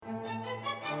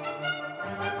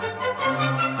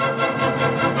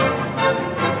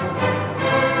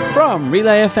From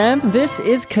Relay FM, this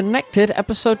is Connected,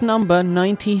 episode number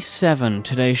 97.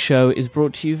 Today's show is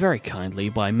brought to you very kindly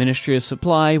by Ministry of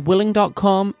Supply,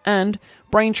 Willing.com, and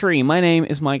Braintree. My name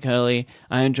is Mike Hurley.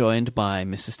 I am joined by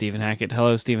Mr. Stephen Hackett.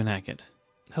 Hello, Stephen Hackett.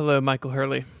 Hello, Michael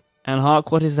Hurley. And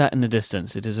hark, what is that in the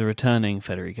distance? It is a returning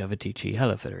Federico Vitici.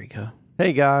 Hello, Federico.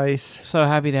 Hey, guys. So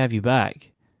happy to have you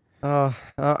back.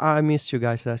 I missed you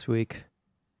guys last week.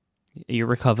 Are you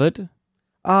recovered?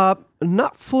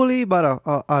 Not fully, but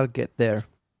I'll get there.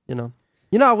 You know,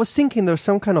 I was thinking there's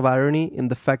some kind of irony in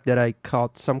the fact that I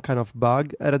caught some kind of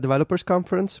bug at a developers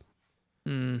conference.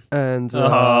 And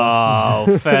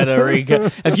Federico,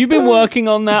 have you been working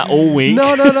on that all week?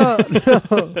 No.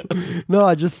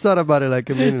 I just thought about it like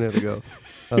a minute ago.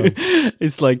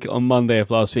 It's like on Monday of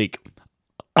last week.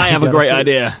 I have a great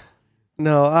idea.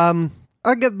 No,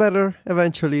 I'll get better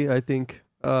eventually, I think.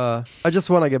 I just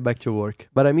want to get back to work.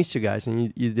 But I missed you guys,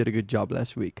 and you did a good job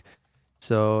last week.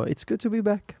 So it's good to be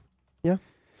back. Yeah.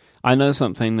 I know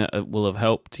something that will have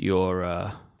helped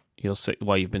your sick.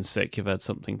 While you've been sick, you've had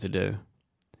something to do.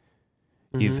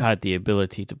 Mm-hmm. You've had the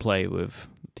ability to play with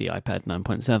the iPad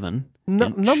 9.7.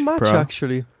 Not much, Pro.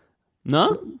 actually.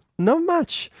 No? Not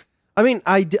much. I mean,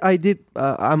 I did.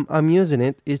 I'm using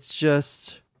it. It's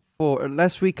just for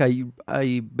last week.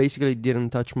 I basically didn't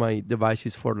touch my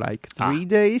devices for like 3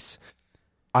 days.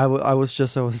 I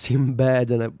was in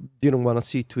bed and I didn't want to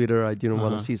see Twitter. I didn't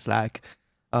want to see Slack.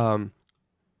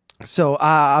 So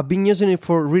I've been using it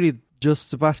for really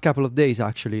just the past couple of days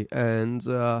actually, and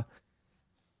so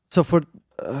for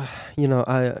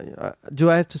do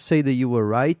I have to say that you were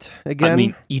right again? I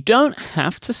mean, you don't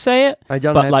have to say it. I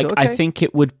don't. But have like, to? Okay. I think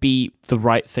it would be the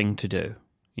right thing to do.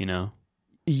 You know.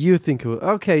 You think it would.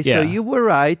 Okay, Yeah. so you were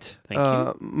right. Thank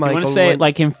you. Michael, you want to say it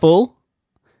like in full?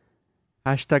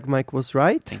 Hashtag Mike was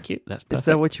right. Thank you. That's perfect. Is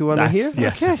that what you want to hear?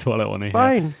 Yes, Okay. that's what I want to hear.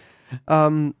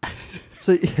 Fine.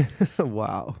 So,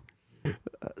 wow.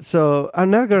 So I'm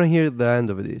not gonna hear the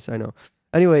end of this. I know.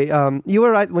 Anyway, you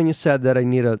were right when you said that I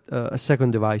need a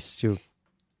second device to,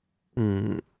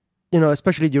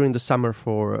 especially during the summer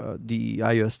for the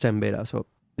iOS 10 beta. So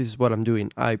this is what I'm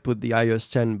doing. I put the iOS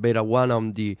 10 beta 1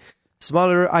 on the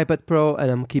smaller iPad Pro, and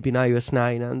I'm keeping iOS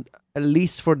 9, and at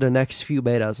least for the next few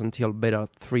betas until beta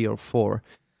 3 or 4,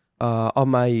 on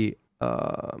my.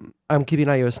 I'm keeping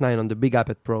iOS 9 on the big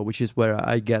iPad Pro, which is where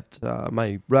I get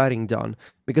my writing done,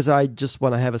 because I just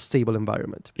want to have a stable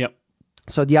environment. Yep.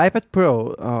 So the iPad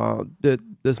Pro,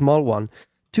 the small one,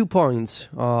 2 points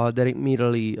that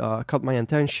immediately caught my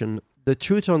attention. The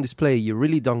True Tone display, you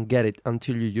really don't get it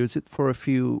until you use it for a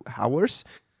few hours.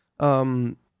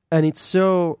 And it's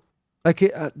so... like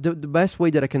the best way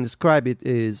that I can describe it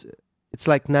is it's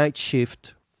like night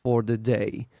shift for the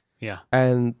day. Yeah.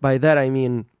 And by that I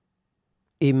mean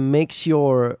it makes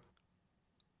the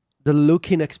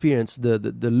looking experience,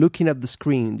 the looking at the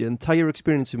screen, the entire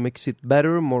experience, it makes it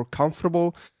better, more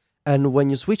comfortable. And when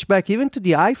you switch back even to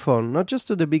the iPhone, not just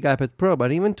to the big iPad Pro,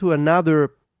 but even to another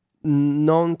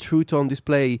non-True Tone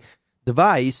display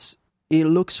device, it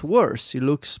looks worse. It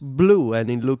looks blue, and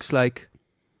it looks like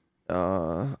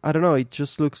I don't know, it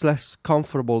just looks less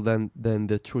comfortable than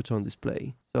the True Tone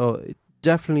display. So it's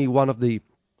definitely one of the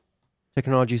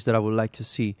technologies that I would like to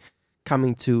see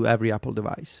coming to every Apple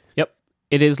device. Yep.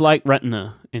 It is like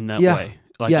Retina in that way.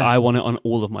 Like I want it on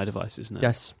all of my devices now.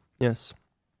 Yes.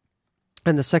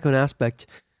 And the second aspect,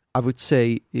 I would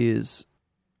say, is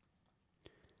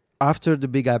after the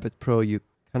big iPad Pro, you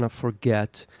kind of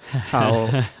forget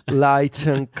how light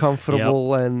and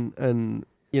comfortable and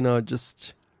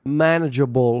just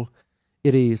manageable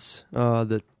it is,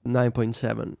 the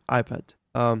 9.7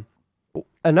 iPad.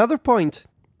 Another point,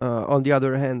 on the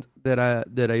other hand, that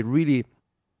I really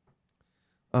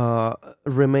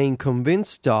remain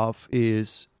convinced of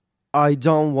is I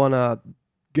don't want to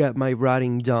get my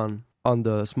writing done on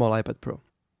the small iPad Pro,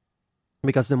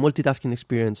 because the multitasking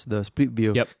experience, the split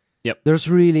view, Yep. there's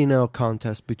really no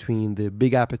contest between the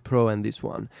big iPad Pro and this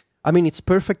one. I mean, it's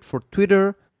perfect for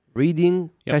Twitter,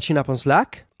 reading, catching up on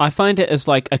Slack. I find it as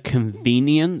like a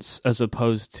convenience as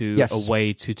opposed to Yes. a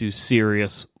way to do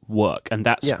serious work, and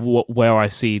that's Yeah. where I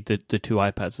see the two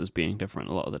iPads as being different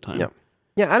a lot of the time.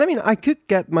 Yeah, and I mean, I could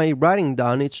get my writing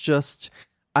done. It's just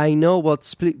I know what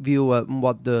split view,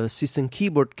 what the system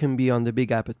keyboard can be on the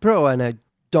big iPad Pro, and I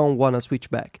don't want to switch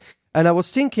back. And I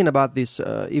was thinking about this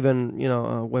even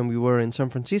when we were in San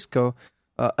Francisco,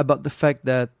 about the fact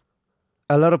that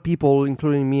a lot of people,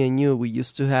 including me and you, we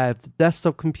used to have the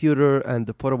desktop computer and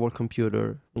the portable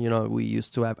computer. We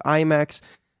used to have iMacs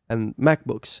and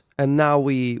MacBooks, and now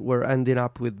we were ending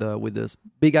up with this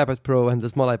big iPad Pro and the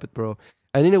small iPad Pro.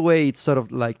 And in a way, it's sort of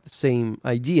like the same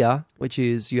idea, which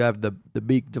is you have the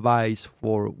big device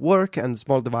for work and the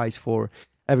small device for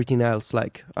everything else,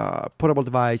 like a portable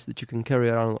device that you can carry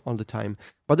around all the time.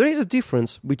 But there is a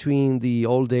difference between the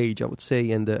old age, I would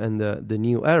say, and the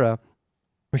new era,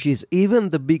 which is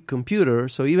even the big computer,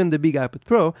 so even the big iPad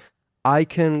Pro, I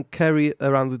can carry it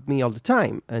around with me all the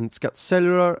time. And it's got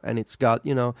cellular, and it's got,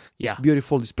 this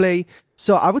beautiful display.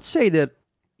 So I would say that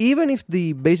even if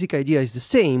the basic idea is the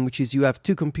same, which is you have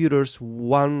two computers,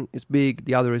 one is big,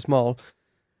 the other is small,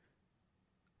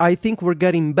 I think we're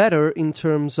getting better in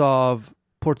terms of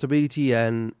portability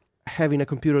and having a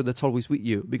computer that's always with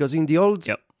you. Because in the old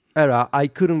era, I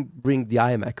couldn't bring the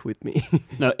iMac with me.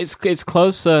 No, it's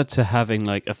closer to having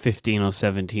like a 15 or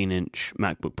 17 inch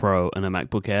MacBook Pro and a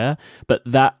MacBook Air, but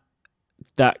that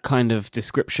kind of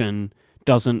description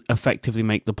doesn't effectively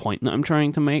make the point that I'm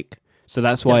trying to make. So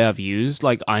that's why I've used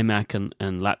like iMac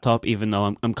and laptop, even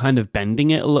though I'm kind of bending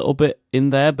it a little bit in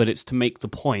there, but it's to make the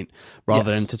point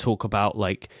rather than to talk about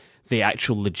like the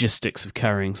actual logistics of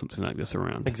carrying something like this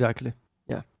around. Exactly.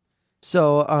 Yeah.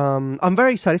 So I'm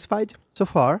very satisfied so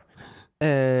far.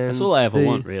 And that's all I ever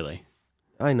want, really.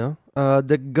 I know.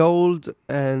 The gold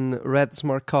and red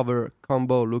smart cover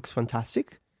combo looks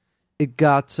fantastic. It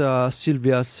got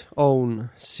Sylvia's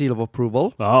own seal of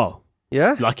approval. Oh.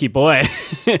 Yeah, lucky boy.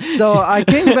 So I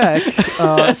came back.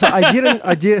 So I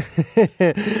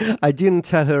didn't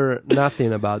tell her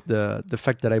nothing about the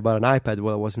fact that I bought an iPad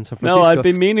while I was in San Francisco. No, I've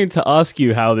been meaning to ask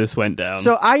you how this went down.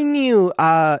 So I knew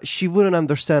she wouldn't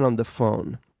understand on the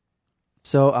phone,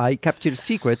 so I kept it a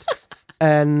secret,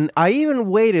 and I even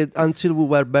waited until we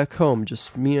were back home,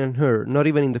 just me and her, not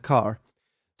even in the car.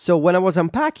 So when I was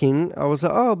unpacking, I was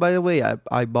like, oh, by the way,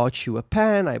 I bought you a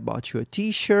pen, I bought you a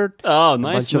T-shirt, a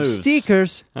bunch moves. of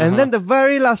stickers, and then the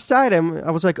very last item,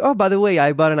 I was like, oh, by the way,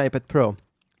 I bought an iPad Pro.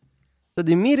 So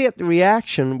the immediate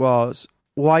reaction was,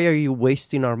 why are you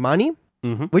wasting our money?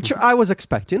 Mm-hmm. Which I was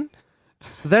expecting.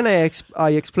 Then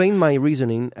I explained my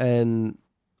reasoning, and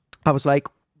I was like,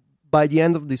 by the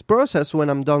end of this process, when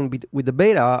I'm done with the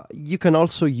beta, you can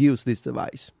also use this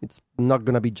device. It's not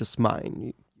going to be just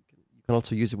mine. You can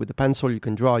also use it with a pencil, you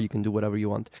can draw, you can do whatever you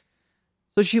want.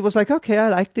 So she was like, okay, I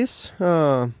like this.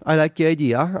 I like the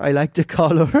idea. I like the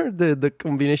color, the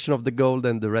combination of the gold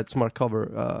and the red smart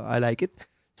cover. I like it.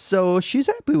 So she's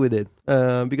happy with it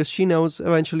because she knows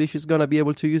eventually she's going to be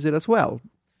able to use it as well.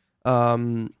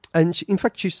 And in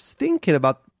fact, she's thinking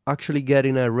about actually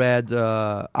getting a red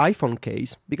iPhone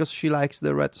case because she likes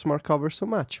the red smart cover so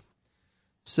much.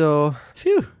 So,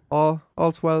 phew.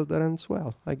 All's well that ends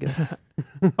well, I guess.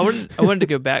 I wanted to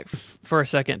go back for a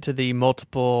second to the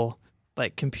multiple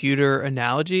like computer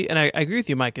analogy, and I agree with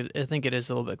you, Mike. I think it is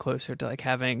a little bit closer to like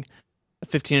having a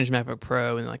 15-inch MacBook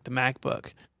Pro and like the MacBook.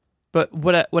 But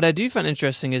what I do find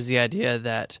interesting is the idea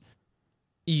that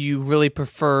you really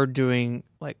prefer doing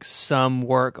like some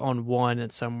work on one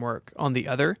and some work on the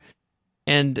other.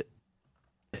 And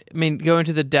I mean, going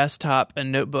to the desktop and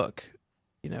notebook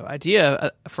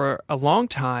idea for a long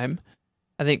time,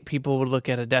 I think people would look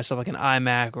at a desktop like an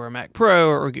iMac or a Mac Pro,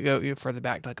 or go further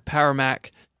back to like a Power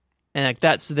Mac, and like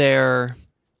that's the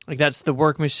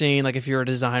work machine. Like if you're a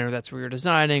designer, that's where you're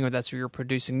designing, or that's where you're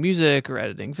producing music or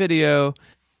editing video,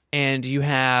 and you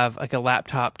have like a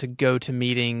laptop to go to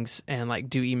meetings and like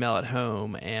do email at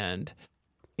home and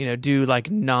do like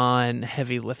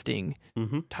non-heavy lifting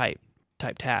type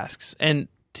tasks. And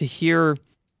to hear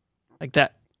like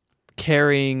that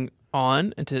carrying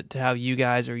on into to how you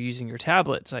guys are using your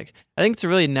tablets, like I think it's a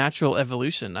really natural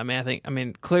evolution. I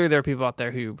mean clearly there are people out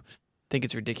there who think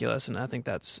it's ridiculous, and I think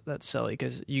that's silly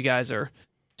because you guys are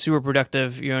super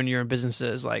productive, you own your own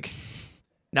businesses, like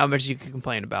not much you can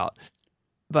complain about.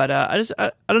 But I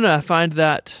don't know, I find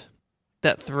that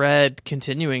thread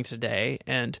continuing today,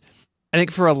 and I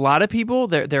think for a lot of people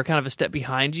they're kind of a step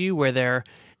behind you, where they're,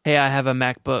 hey, I have a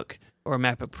MacBook or a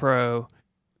MacBook Pro,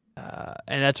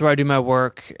 and that's where I do my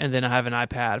work, and then I have an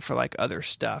iPad for like other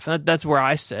stuff. And that's where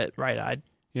I sit, right? I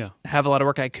have a lot of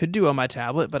work I could do on my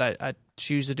tablet, but I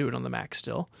choose to do it on the Mac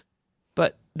still.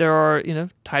 But there are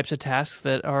types of tasks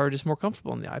that are just more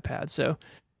comfortable on the iPad. So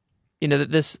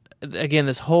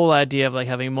this whole idea of like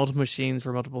having multiple machines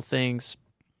for multiple things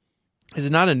is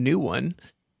not a new one,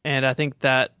 and I think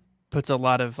that puts a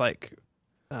lot of like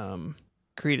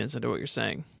credence into what you're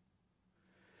saying.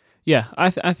 Yeah,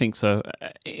 I think so.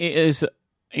 It is,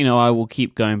 I will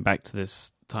keep going back to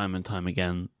this time and time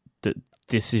again, that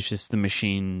this is just the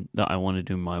machine that I want to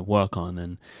do my work on.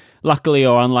 And luckily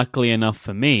or unluckily enough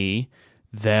for me,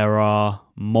 there are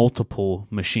multiple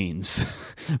machines,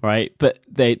 right? But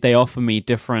they offer me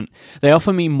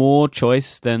more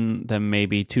choice than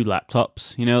maybe two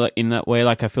laptops, like in that way.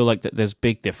 Like I feel like that there's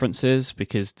big differences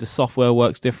because the software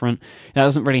works different. That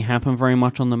doesn't really happen very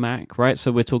much on the Mac, right?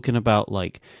 So we're talking about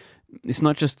like, it's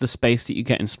not just the space that you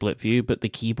get in split view, but the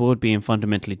keyboard being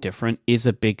fundamentally different is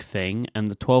a big thing. And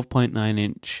the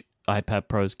 12.9-inch iPad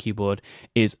Pro's keyboard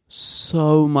is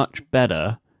so much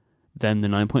better than the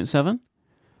 9.7.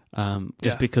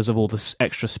 Just because of all this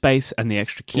extra space and the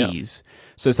extra keys.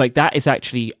 So it's like that is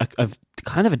actually a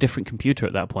kind of a different computer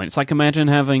at that point. It's like imagine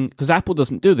having, because Apple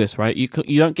doesn't do this, right? You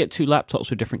don't get two laptops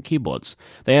with different keyboards.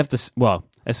 They have this, well,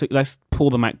 let's pull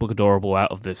the MacBook Adorable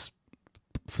out of this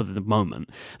for the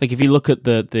moment. Like if you look at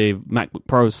the MacBook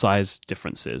Pro size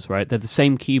differences, right? They're the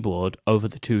same keyboard over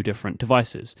the two different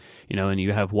devices, and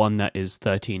you have one that is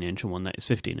 13-inch and one that is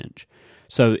 15-inch.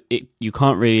 So you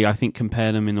can't really, I think,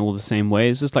 compare them in all the same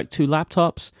ways. It's like two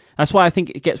laptops. That's why I think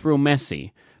it gets real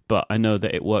messy. But I know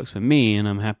that it works for me, and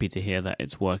I'm happy to hear that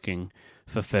it's working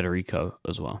for Federico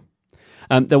as well.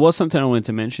 There was something I wanted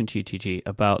to mention to you, TG,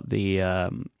 about the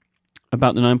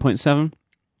 9.7.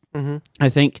 Mm-hmm. I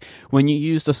think when you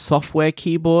use the software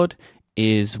keyboard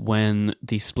is when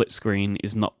the split screen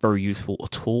is not very useful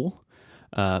at all.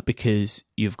 Because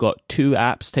you've got two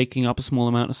apps taking up a small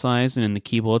amount of size, and then the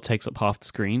keyboard takes up half the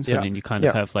screen, so then you kind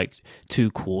of have like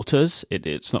 2/4.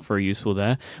 It's not very useful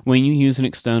there. When you use an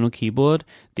external keyboard,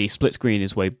 the split screen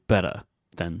is way better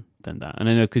than that. And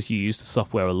I know because you use the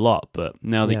software a lot, but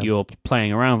now that you're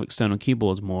playing around with external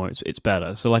keyboards more, it's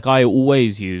better. So like I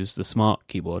always use the Smart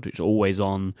Keyboard, which is always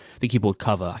on the keyboard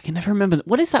cover. I can never remember,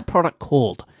 what is that product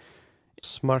called?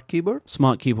 Smart Keyboard?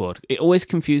 Smart Keyboard. It always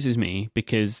confuses me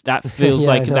because that feels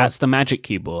like that's the Magic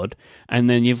Keyboard, and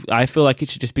then I feel like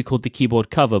it should just be called the keyboard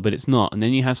cover, but it's not. And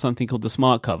then you have something called the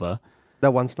Smart Cover.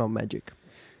 That one's not Magic.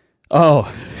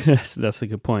 Oh, that's a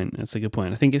good point. That's a good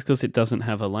point. I think it's because it doesn't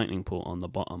have a lightning port on the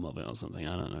bottom of it or something.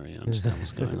 I don't really understand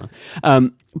what's going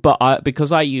on. But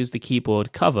because I use the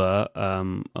keyboard cover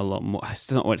a lot more, I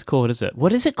still don't know what it's called, is it?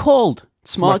 What is it called?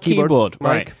 Smart Keyboard.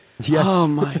 Right. Yes. Oh,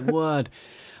 my word.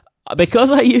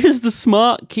 Because I use the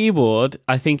Smart Keyboard,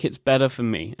 I think it's better for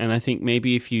me. And I think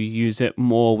maybe if you use it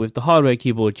more with the hardware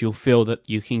keyboard, you'll feel that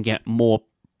you can get more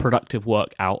productive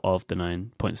work out of the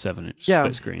 9.7-inch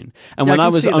split screen. And when I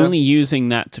was only using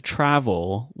that to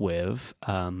travel with,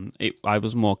 I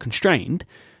was more constrained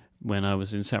when I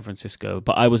was in San Francisco,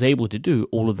 but I was able to do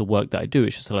all of the work that I do.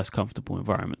 It's just a less comfortable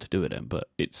environment to do it in. But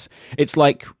it's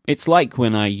like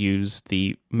when I use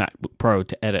the MacBook Pro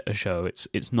to edit a show.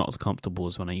 It's not as comfortable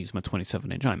as when I use my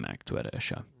 27-inch iMac to edit a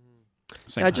show.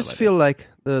 I just feel like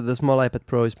the small iPad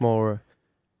Pro is more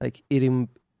like it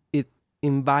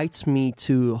invites me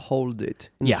to hold it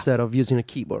instead of using a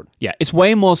keyboard. Yeah, it's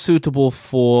way more suitable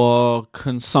for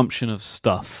consumption of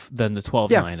stuff than the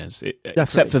 12.9 is,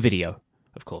 except for video,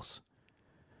 of course.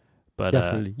 But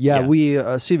definitely, we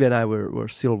Sylvia and I were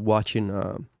still watching.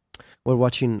 We're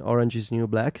watching Orange Is the New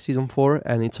Black season 4,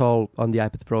 and it's all on the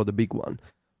iPad Pro, the big one.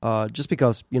 Just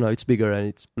because it's bigger and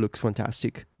it looks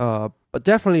fantastic. But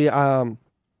definitely,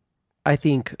 I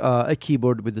think a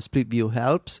keyboard with the split view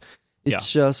helps.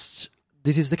 It's just,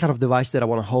 this is the kind of device that I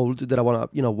want to hold, that I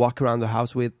want to walk around the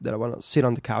house with, that I want to sit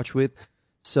on the couch with.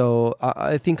 So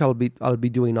I think I'll be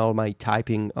doing all my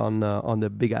typing on the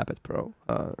big iPad Pro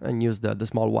and use the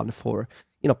small one for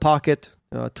Pocket,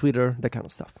 Twitter, that kind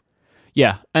of stuff.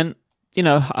 Yeah, and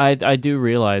I do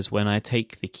realize when I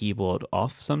take the keyboard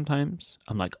off sometimes,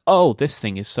 I'm like, oh, this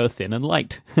thing is so thin and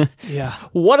light. Yeah,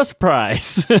 what a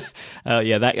surprise!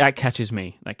 That catches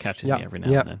me. That catches me every now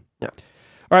and then. Yeah.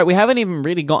 All right, we haven't even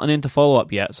really gotten into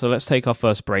follow-up yet, so let's take our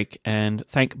first break and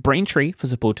thank Braintree for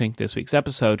supporting this week's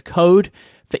episode. Code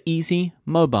for easy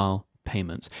mobile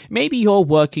payments. Maybe you're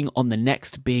working on the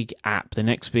next big app, the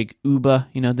next big Uber,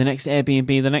 the next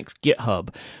Airbnb, the next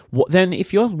GitHub. Then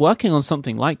if you're working on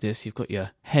something like this, you've got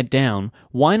your head down,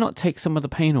 why not take some of the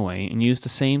pain away and use the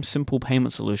same simple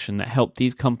payment solution that helped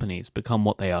these companies become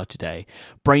what they are today?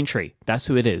 Braintree, that's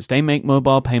who it is. They make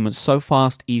mobile payments so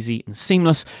fast, easy, and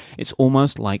seamless, it's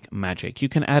almost like magic. You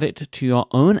can add it to your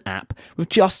own app with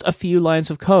just a few lines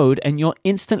of code, and you're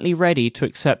instantly ready to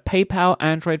accept PayPal,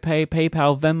 Android Pay,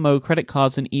 PayPal, Venmo, credit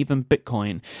cards, and even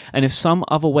Bitcoin. And if some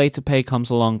other way to pay comes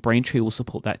along, Braintree will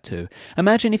support that too.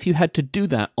 Imagine if you had to do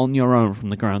that on your own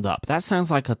from the ground up. That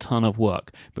sounds like a ton of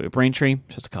work. But with Braintree,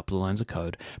 just a couple of lines of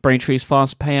code. Braintree's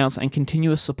fast payouts and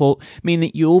continuous support mean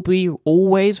that you'll be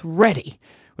always ready,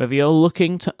 whether you're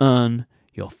looking to earn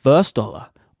your first dollar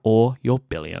or your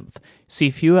billionth. See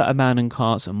fewer abandoned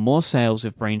carts and more sales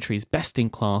with Braintree's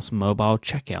best-in-class mobile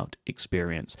checkout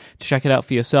experience. To check it out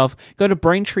for yourself, go to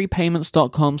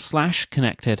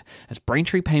BraintreePayments.com/connected. That's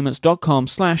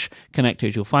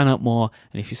BraintreePayments.com/connected. You'll find out more,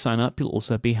 and if you sign up, you'll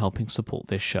also be helping support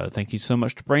this show. Thank you so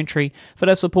much to Braintree for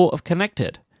their support of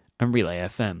Connected and Relay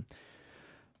FM.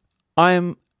 I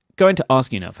am going to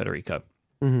ask you now, Federico,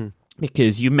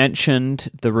 because you mentioned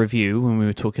the review when we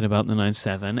were talking about the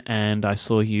 9.7, and I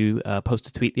saw you post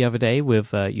a tweet the other day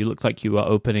with you looked like you were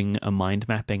opening a mind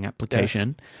mapping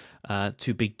application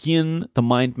to begin the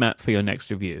mind map for your next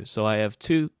review. So I have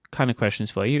two kind of questions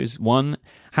for you. Is one,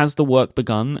 has the work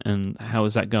begun, and how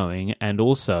is that going? And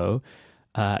also,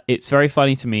 it's very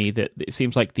funny to me that it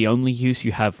seems like the only use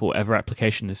you have for whatever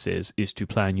application this is to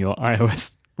plan your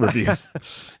iOS reviews.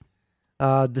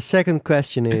 The second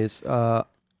question is,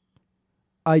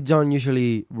 I don't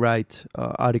usually write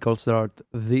articles that are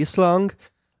this long.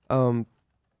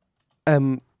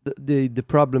 The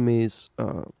problem is,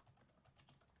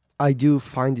 I do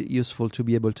find it useful to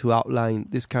be able to outline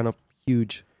this kind of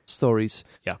huge stories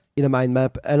in a mind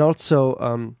map. And also...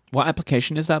 what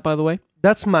application is that, by the way?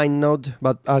 That's MindNode,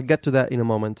 but I'll get to that in a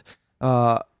moment.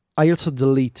 I also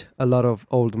delete a lot of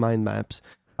old mind maps.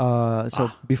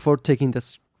 Before taking the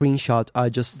screenshot, I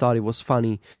just thought it was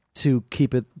funny to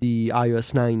keep it the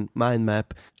iOS 9 mind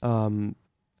map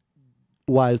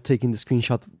while taking the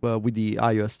screenshot with the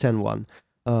iOS 10 one.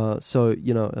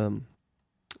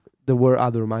 There were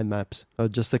other mind maps,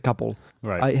 just a couple.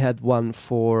 Right. I had one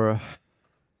for...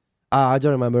 I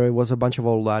don't remember. It was a bunch of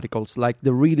old articles, like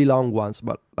the really long ones,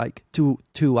 but like two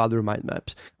other mind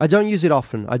maps. I don't use it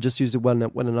often. I just use it when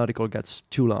an article gets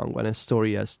too long, when a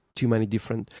story has too many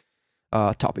different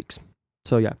topics.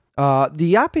 So yeah,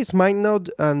 the app is MindNode,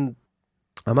 and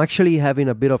I'm actually having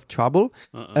a bit of trouble,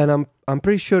 and I'm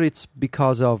pretty sure it's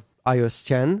because of iOS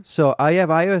 10. So I have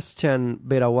iOS 10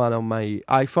 beta 1 on my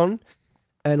iPhone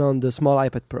and on the small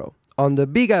iPad Pro. On the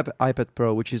big iPad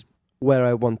Pro, which is where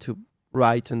I want to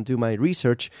write and do my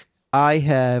research, I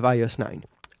have iOS 9.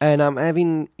 And I'm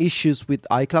having issues with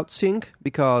iCloud Sync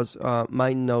because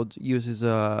MindNode uses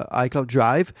iCloud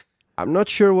Drive. I'm not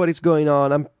sure what is going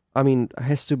on. It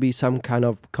has to be some kind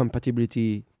of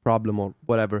compatibility problem or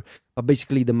whatever. But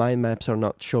basically, the mind maps are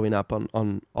not showing up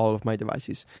on all of my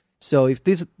devices. So if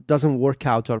this doesn't work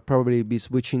out, I'll probably be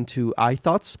switching to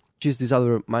iThoughts, which is this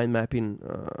other mind mapping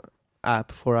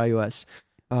app for iOS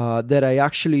that I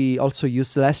actually also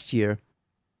used last year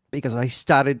because I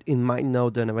started in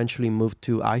MindNode and eventually moved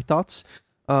to iThoughts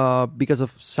because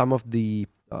of some of the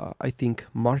I think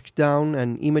Markdown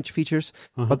and image features,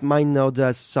 but MindNode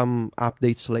has some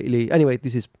updates lately. Anyway,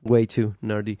 this is way too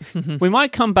nerdy. We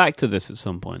might come back to this at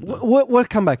some point. We'll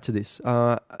come back to this.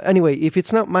 Anyway, if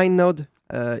it's not MindNode,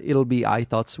 it'll be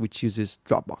iThoughts, which uses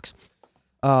Dropbox.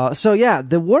 So yeah,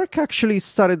 the work actually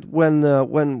started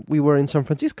when we were in San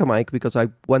Francisco, Mike, because I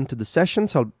went to the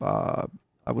sessions. I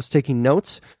was taking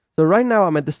notes. So right now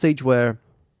I'm at the stage where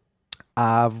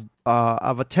I've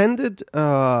attended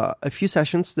a few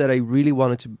sessions that I really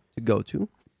wanted to go to.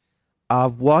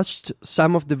 I've watched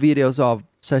some of the videos of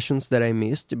sessions that I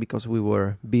missed because we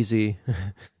were busy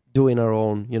doing our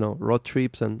own, road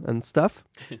trips and stuff.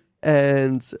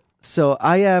 And so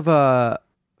I have a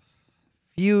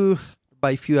few,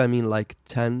 by few I mean like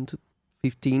 10 to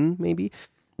 15 maybe,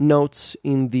 notes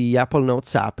in the Apple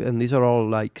Notes app. And these are all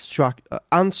like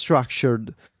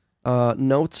unstructured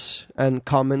notes and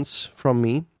comments from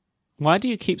me. Why do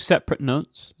you keep separate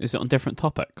notes? Is it on different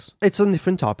topics? It's on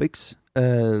different topics,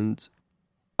 and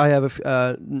I have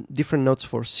different notes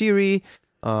for Siri,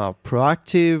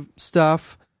 proactive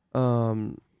stuff,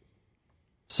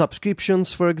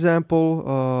 subscriptions, for example.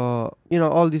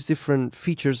 All these different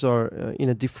features are in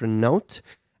a different note.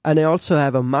 And I also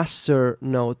have a master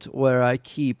note where I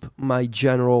keep my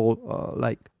general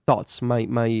thoughts,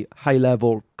 my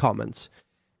high-level comments.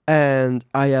 And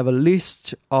I have a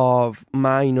list of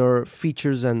minor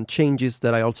features and changes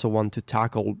that I also want to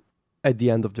tackle at the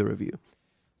end of the review.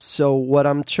 So what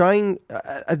I'm trying,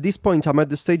 at this point, I'm at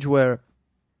the stage where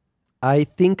I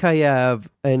think I have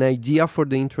an idea for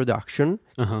the introduction.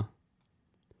 And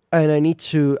I need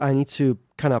to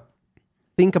kind of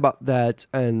think about that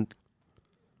and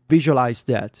visualize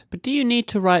that. But do you need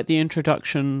to write the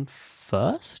introduction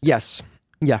first? Yes.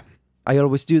 Yeah. I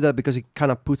always do that because it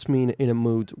kind of puts me in a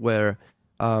mood where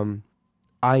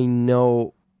I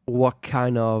know what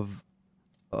kind of...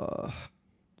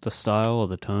 the style or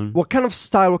the tone? What kind of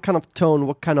style, what kind of tone,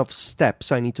 what kind of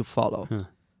steps I need to follow.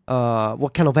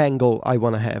 What kind of angle I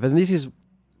want to have. And this is...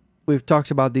 We've talked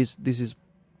about this. This is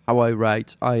how I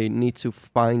write. I need to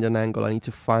find an angle. I need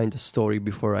to find a story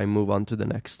before I move on to the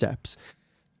next steps.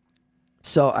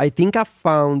 So I think I've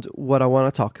found what I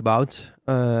want to talk about,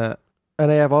 and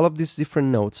I have all of these different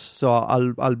notes. So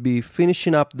I'll be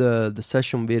finishing up the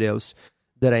session videos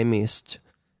that I missed,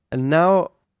 and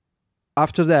now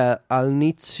after that I'll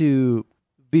need to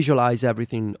visualize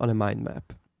everything on a mind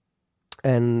map,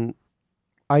 and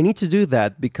I need to do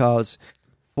that because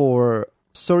for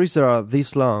stories that are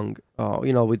this long,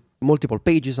 with multiple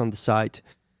pages on the site,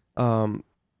 the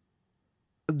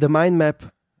mind map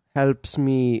helps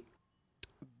me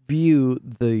view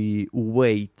the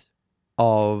weight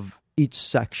of each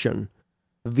section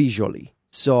visually.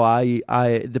 So I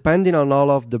depending on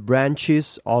all of the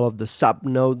branches, all of the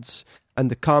subnodes and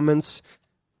the comments,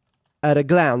 at a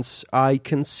glance, I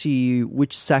can see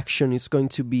which section is going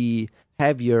to be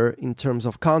heavier in terms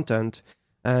of content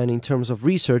and in terms of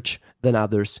research than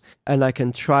others. And I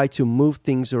can try to move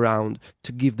things around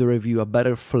to give the review a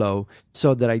better flow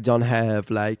so that I don't have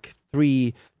like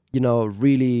 3,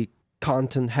 really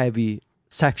content-heavy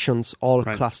sections all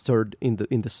clustered in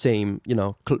the same,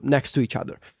 next to each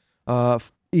other.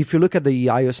 If you look at the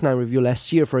iOS 9 review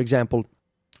last year, for example,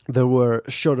 there were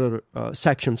shorter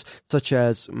sections such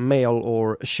as mail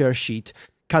or share sheet,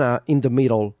 kind of in the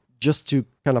middle, just to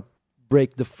kind of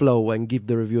break the flow and give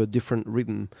the review a different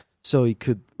rhythm so it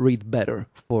could read better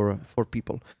for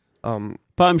people.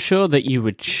 But I'm sure that you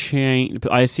would change.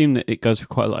 I assume that it goes through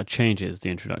quite a lot of changes, the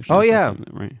introduction. Oh, yeah.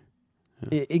 Right.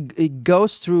 It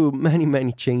goes through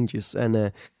many changes,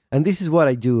 and this is what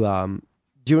I do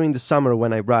during the summer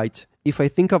when I write. If I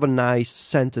think of a nice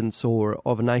sentence or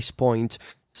of a nice point,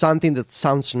 something that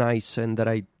sounds nice and that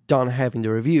I don't have in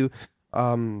the review,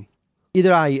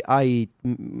 either I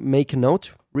make a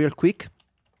note real quick,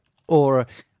 or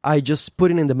I just put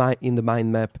it in the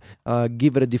mind map,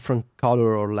 give it a different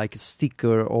color or like a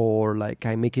sticker, or like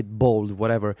I make it bold,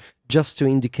 whatever, just to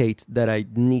indicate that I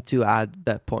need to add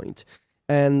that point.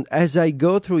 And as I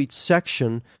go through each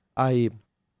section, I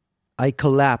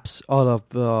collapse all of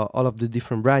the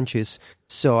different branches,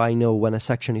 so I know when a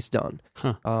section is done.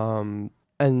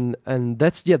 And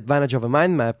that's the advantage of a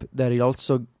mind map, that it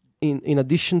also, in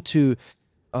addition to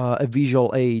a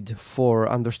visual aid for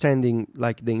understanding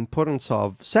like the importance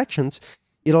of sections,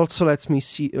 it also lets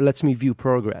me view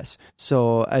progress.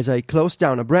 So as I close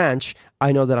down a branch,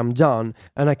 I know that I'm done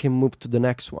and I can move to the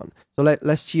next one. So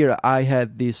last year I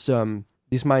had this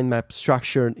mind map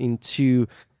structured in 2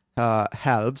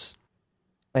 halves,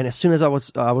 and as soon as I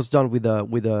was done with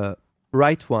the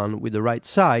right one, with the right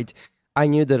side, I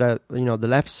knew that the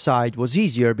left side was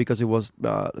easier because it was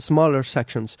smaller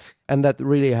sections, and that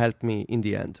really helped me in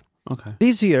the end. Okay.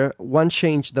 This year, one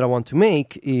change that I want to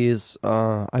make is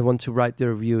I want to write the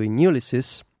review in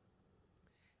Ulysses,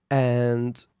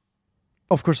 and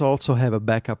of course I also have a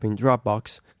backup in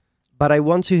Dropbox, but I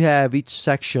want to have each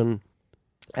section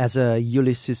as a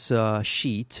Ulysses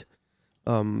sheet,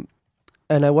 and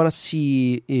I want to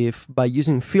see if by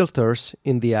using filters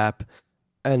in the app,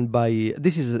 and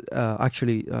this is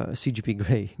actually CGP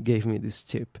Grey gave me this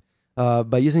tip,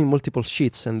 by using multiple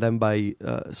sheets and then by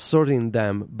sorting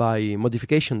them by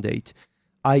modification date,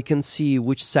 I can see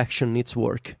which section needs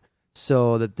work,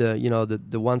 so that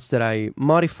the ones that I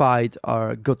modified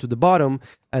go to the bottom,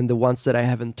 and the ones that I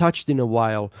haven't touched in a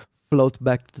while float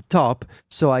back to the top,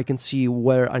 so I can see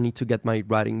where I need to get my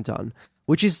writing done,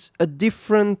 which is a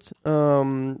different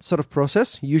sort of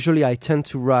process. Usually I tend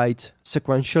to write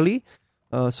sequentially,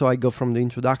 so I go from the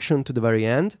introduction to the very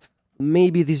end.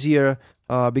 Maybe this year,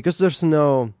 because there's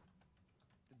no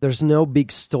big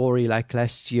story like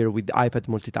last year with iPad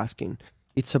multitasking.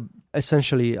 It's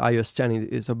essentially iOS 10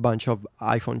 is a bunch of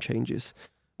iPhone changes.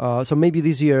 So maybe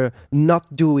this year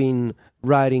not doing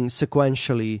writing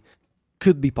sequentially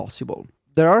could be possible.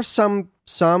 There are some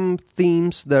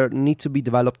themes that need to be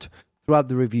developed throughout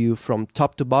the review from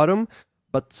top to bottom,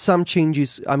 but some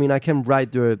changes, I mean, I can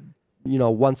write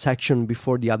one section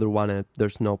before the other one, and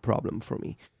there's no problem for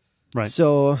me. Right.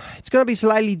 So it's gonna be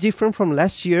slightly different from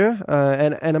last year,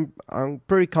 and I'm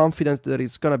pretty confident that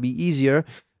it's gonna be easier,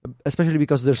 especially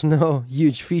because there's no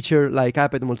huge feature like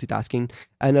iPad multitasking,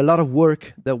 and a lot of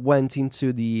work that went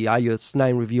into the iOS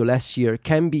 9 review last year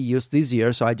can be used this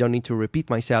year, so I don't need to repeat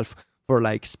myself for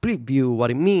like split view, what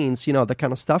it means, that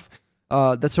kind of stuff.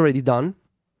 That's already done.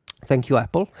 Thank you,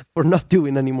 Apple, for not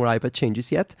doing any more iPad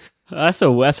changes yet. That's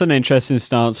an interesting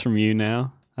stance from you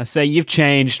now. I say you've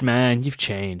changed, man. You've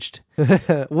changed.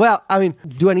 Well, I mean,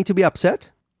 do I need to be upset?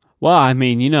 Well, I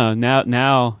mean,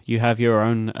 now you have your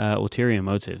own ulterior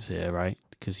motives here, right?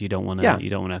 Because you don't want to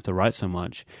have to write so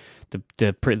much.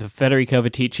 the Federico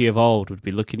Viticci of old would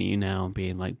be looking at you now and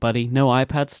being like, "Buddy, no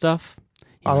iPad stuff."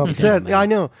 I'm upset. Yeah, I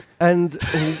know. And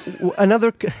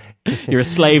another. You're a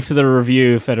slave to the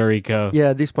review, Federico. Yeah,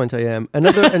 at this point I am.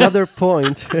 Another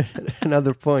point.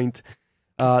 Another point.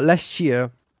 Last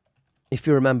year, if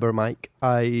you remember, Mike,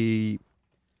 I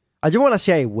don't want to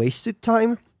say I wasted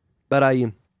time, but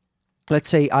let's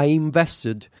say I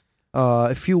invested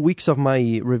a few weeks of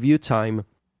my review time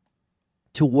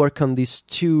to work on these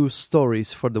 2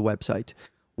 stories for the website.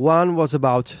 One was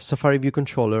about Safari View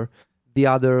Controller. The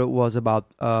other was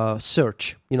about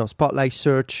search, Spotlight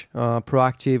search,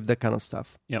 proactive, that kind of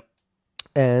stuff. Yep.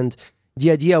 And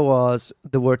the idea was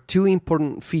there were 2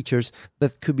 important features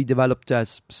that could be developed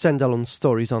as standalone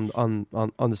stories on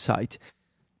the site.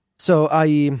 So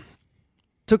I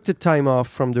took the time off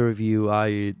from the review.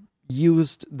 I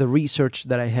used the research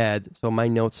that I had, so my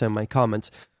notes and my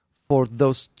comments, for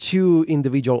those 2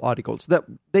 individual articles. That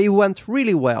they went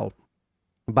really well,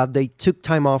 but they took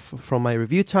time off from my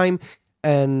review time.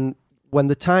 And when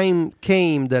the time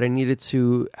came that I needed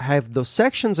to have those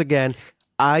sections again,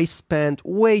 I spent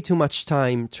way too much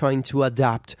time trying to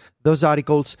adapt those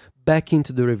articles back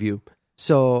into the review.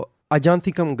 So I don't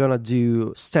think I'm going to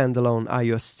do standalone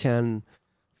iOS 10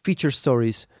 feature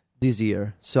stories this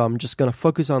year. So I'm just going to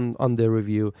focus on the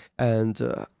review. And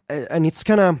it's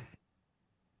kind of...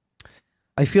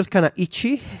 I feel kind of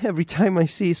itchy every time I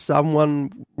see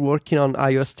someone working on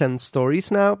iOS 10 stories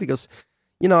now, because...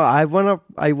 I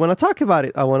wanna talk about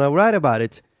it. I wanna write about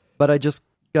it, but I just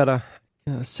gotta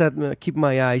keep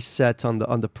my eyes set on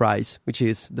the prize, which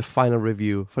is the final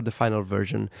review for the final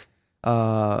version.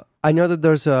 I know that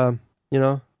there's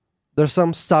there's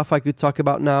some stuff I could talk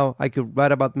about now. I could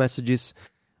write about messages.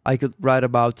 I could write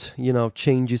about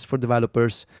changes for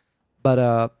developers, but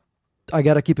I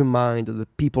gotta keep in mind that the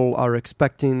people are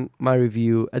expecting my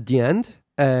review at the end,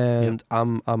 and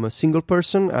I'm a single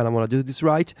person, and I wanna do this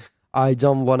right. I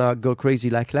don't want to go crazy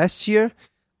like last year.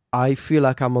 I feel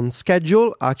like I'm on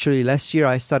schedule. Actually, last year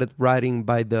I started writing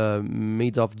by the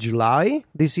mid of July.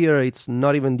 This year it's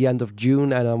not even the end of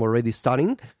June and I'm already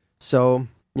starting. So,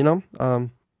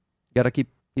 gotta keep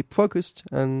focused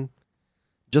and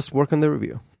just work on the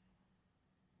review.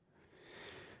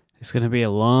 It's going to be a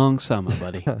long summer,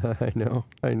 buddy. I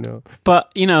know.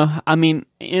 But, in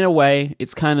a way,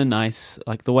 it's kind of nice.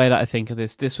 Like, the way that I think of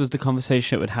this was the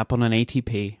conversation that would happen on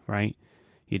ATP, right?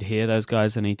 You'd hear those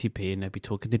guys on ATP, and they'd be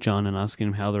talking to John and asking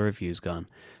him how the review's gone.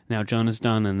 Now, John is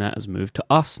done, and that has moved to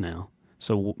us now.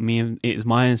 So it's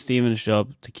my and Steven's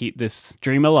job to keep this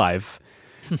dream alive.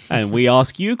 And we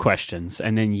ask you questions,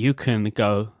 and then you can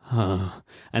go,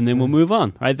 and then we'll move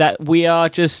on, right? That we're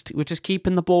just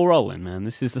keeping the ball rolling, man.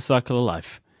 This is the cycle of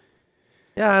life.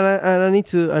 Yeah, and I need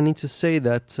to say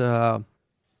that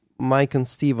Mike and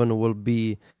Steven will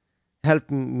be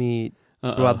helping me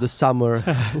throughout the summer.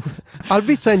 I'll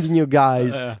be sending you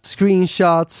guys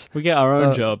screenshots. We get our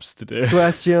own jobs to do.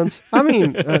 Questions. I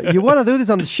mean, you want to do this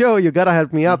on the show, you gotta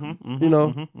help me out.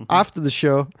 After the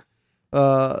show.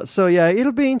 So yeah,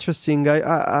 it'll be interesting.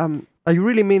 I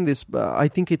really mean this. I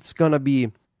think it's gonna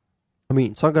be. I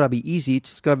mean, it's not gonna be easy. It's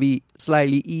just gonna be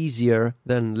slightly easier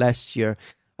than last year.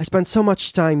 I spent so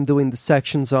much time doing the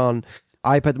sections on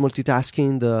iPad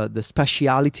multitasking, the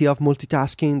speciality of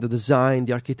multitasking, the design,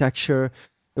 the architecture.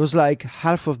 It was like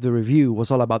half of the review was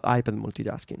all about iPad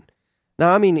multitasking.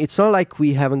 Now, I mean, it's not like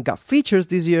we haven't got features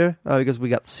this year because we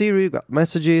got Siri, we got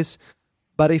messages,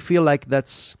 but I feel like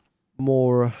that's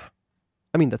more.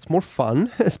 I mean, that's more fun,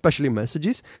 especially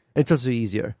messages. It's also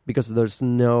easier because there's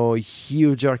no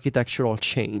huge architectural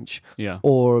change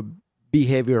or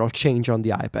behavioral change on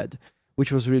the iPad,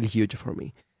 which was really huge for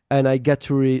me. And I get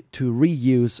to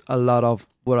reuse a lot of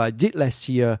what I did last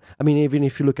year. I mean, even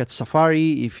if you look at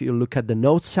Safari, if you look at the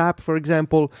Notes app, for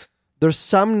example, there's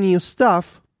some new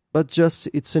stuff, but just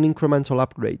it's an incremental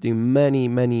upgrade in many,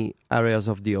 many areas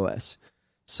of the OS.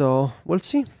 So we'll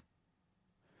see.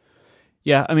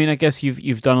 Yeah, I mean, I guess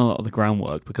you've done a lot of the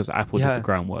groundwork because Apple did the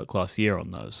groundwork last year on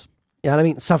those. Yeah, I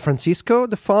mean, San Francisco,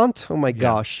 the font, oh my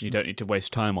gosh. You don't need to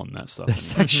waste time on that stuff. The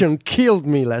section killed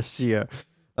me last year.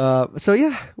 So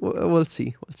yeah, we'll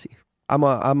see. I'm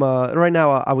right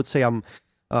now, I would say I'm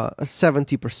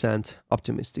 70%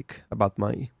 optimistic about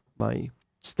my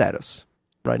status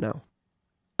right now.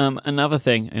 Another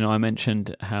thing, I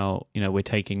mentioned how, we're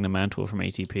taking the mantle from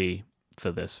ATP for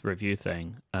this review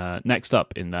thing. Next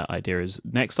up in that idea is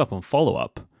on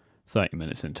follow-up, 30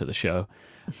 minutes into the show.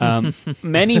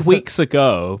 Many weeks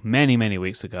ago,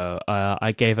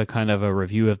 I gave a kind of a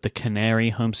review of the Canary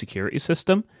home security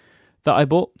system that I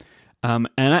bought. And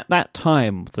at that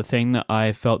time, the thing that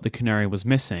I felt the Canary was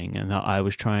missing and that I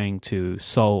was trying to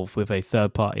solve with a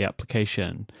third-party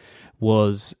application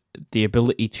was the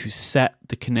ability to set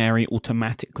the Canary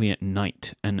automatically at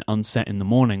night and unset in the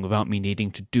morning without me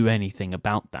needing to do anything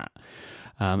about that.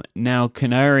 Now,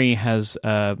 Canary has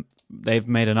they've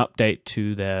made an update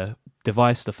to their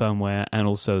device, the firmware, and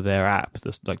also their app,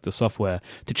 the software,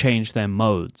 to change their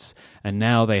modes. And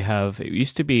now they have, it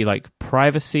used to be like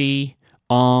privacy,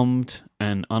 armed,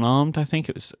 and unarmed, I think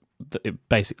it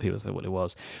basically was what it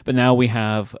was. But now we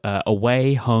have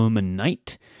away, home, and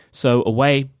night. So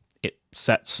away, it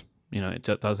sets, it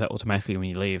does that automatically when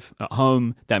you leave. At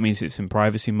home, that means it's in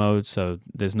privacy mode, so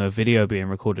there's no video being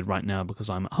recorded right now because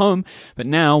I'm at home. But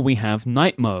now we have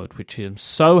night mode, which I'm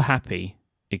so happy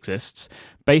exists.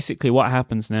 Basically, what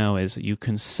happens now is you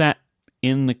can set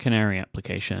in the Canary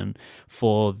application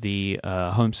for the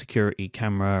home security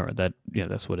camera,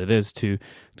 that's what it is, to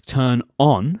turn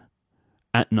on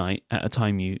at night at a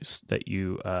time that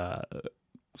you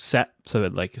set. So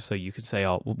you can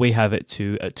say, we have it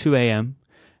to at 2 a.m.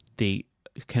 the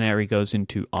Canary goes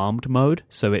into armed mode,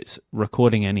 so it's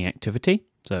recording any activity.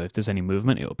 So if there's any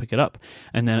movement, it will pick it up.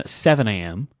 And then at 7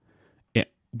 a.m.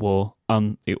 it will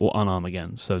unarm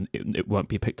again, so it won't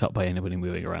be picked up by anybody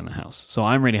moving around the house. So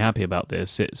I'm really happy about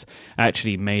this. It's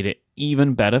actually made it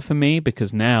even better for me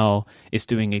because now it's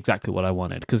doing exactly what I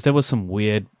wanted. Because there was some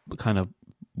weird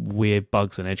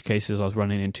bugs and edge cases I was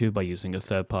running into by using a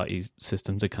third-party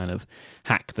system to kind of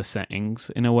hack the settings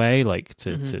in a way.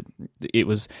 It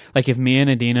was like if me and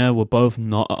Adina were both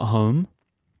not at home,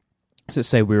 so let's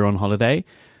say we were on holiday,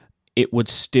 it would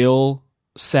still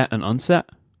set and unset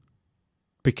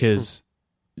because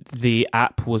the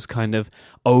app was kind of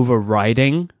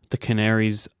overriding the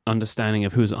Canary's understanding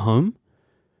of who's at home,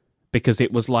 because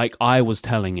it was like I was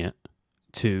telling it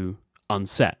to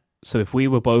unset. So if we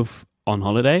were both on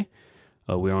holiday,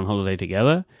 or we were on holiday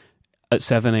together, at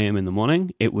 7 a.m. in the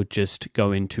morning, it would just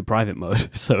go into private mode.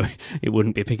 So it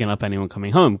wouldn't be picking up anyone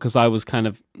coming home because I was kind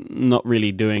of not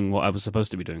really doing what I was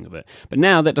supposed to be doing with it. But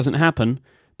now that doesn't happen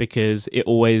because it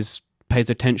always pays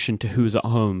attention to who's at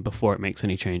home before it makes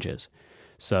any changes.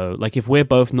 So like if we're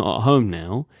both not at home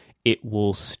now, it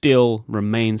will still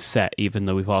remain set even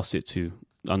though we've asked it to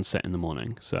unset in the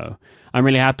morning. So I'm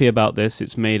really happy about this.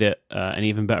 It's made it an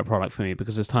even better product for me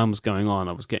because as time was going on,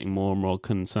 I was getting more and more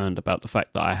concerned about the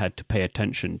fact that I had to pay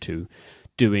attention to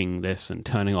doing this and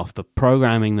turning off the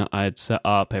programming that I had set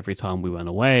up every time we went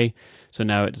away. So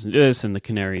now it doesn't do this, and the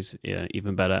Canary's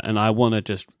even better. And I want to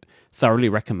just thoroughly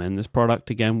recommend this product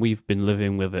again. We've been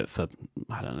living with it for,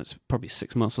 I don't know, it's probably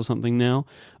 6 months or something now,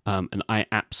 and I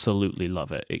absolutely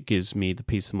love it. It gives me the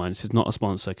peace of mind. This is not a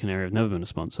sponsor, Canary. I've never been a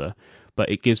sponsor, but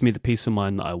it gives me the peace of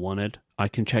mind that I wanted. I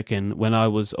can check in when I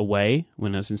was away,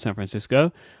 when I was in San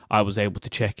Francisco. I was able to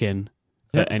check in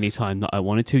at any time that I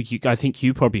wanted to. I think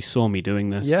you probably saw me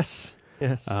doing this. Yes.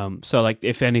 So like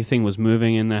if anything was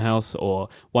moving in the house, or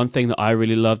one thing that I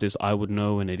really loved is I would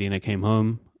know when Adina came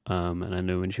home. And I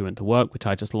knew when she went to work, which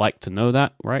I just like to know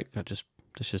that, right? That's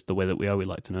just the way that we are. We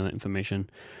like to know that information.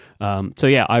 So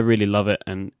yeah, I really love it,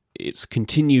 and it's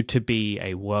continued to be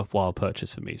a worthwhile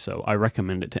purchase for me. So I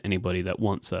recommend it to anybody that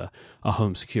wants a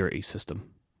home security system.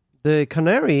 The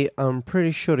Canary, I'm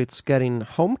pretty sure it's getting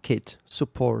HomeKit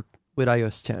support with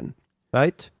iOS 10,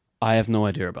 right? I have no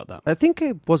idea about that. I think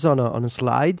it was on a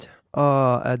slide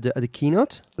at the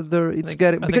keynote.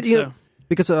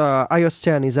 Because iOS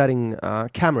 10 is adding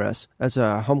cameras as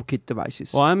HomeKit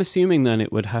devices. Well, I'm assuming then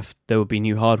there would be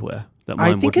new hardware that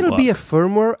mine I think it'll be a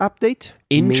firmware update.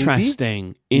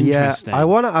 Interesting. Maybe. Interesting. Yeah,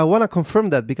 I wanna confirm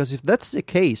that, because if that's the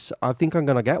case, I think I'm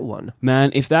gonna get one.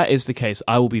 Man, if that is the case,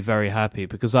 I will be very happy,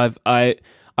 because I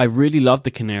really loved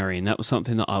the Canary, and that was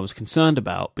something that I was concerned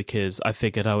about, because I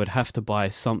figured I would have to buy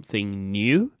something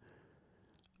new.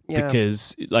 Yeah.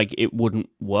 Because like it wouldn't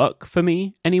work for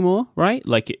me anymore, right?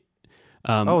 Like it.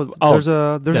 There's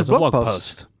a blog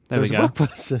post. There we go.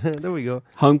 There we go.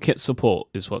 HomeKit support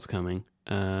is what's coming,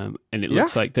 and it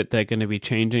looks like that they're going to be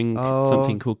changing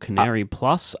something called Canary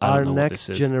Plus. I don't know what this is.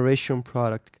 Our next generation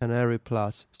product, Canary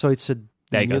Plus. So it's a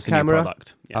there new goes camera. New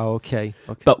product. Yeah. Oh, okay.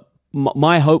 But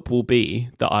my hope will be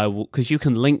that I will, because you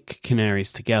can link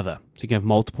Canaries together, so you can have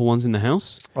multiple ones in the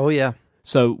house. Oh yeah.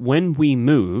 So when we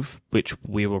move, which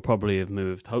we will probably have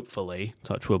moved, hopefully,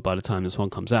 touch wood, by the time this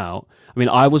one comes out. I mean,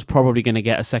 I was probably going to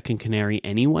get a second Canary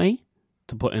anyway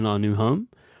to put in our new home.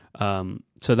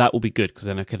 So that will be good, because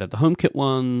then I could have the HomeKit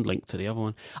one linked to the other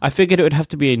one. I figured it would have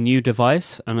to be a new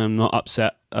device, and I'm not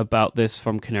upset about this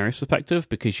from Canary's perspective,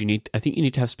 because I think you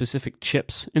need to have specific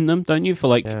chips in them, don't you?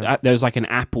 For Yeah. There's like an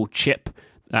Apple chip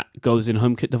that goes in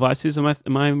HomeKit devices. Am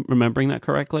I remembering that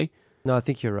correctly? No, I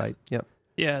think you're right. Yeah.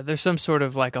 Yeah, there's some sort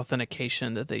of like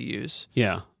authentication that they use.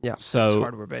 Yeah. Yeah. It's So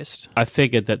hardware based. I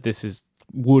figured that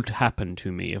would happen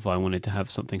to me if I wanted to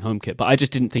have something HomeKit, but I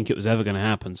just didn't think it was ever going to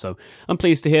happen. So I'm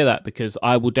pleased to hear that, because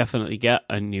I will definitely get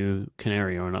a new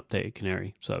Canary or an updated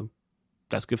Canary. So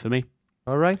that's good for me.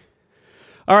 All right.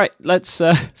 All right, let's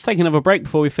take another break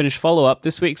before we finish follow-up.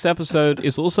 This week's episode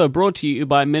is also brought to you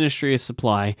by Ministry of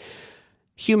Supply.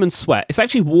 Human sweat. It's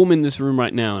actually warm in this room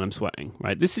right now and I'm sweating,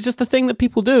 right? This is just a thing that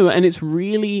people do, and it's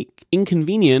really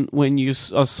inconvenient when you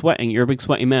are sweating. You're a big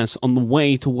sweaty mess on the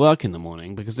way to work in the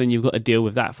morning, because then you've got to deal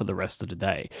with that for the rest of the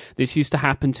day. This used to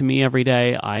happen to me every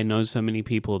day. I know so many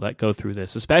people that go through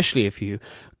this, especially if you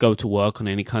go to work on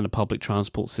any kind of public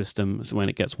transport system. So when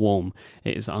it gets warm,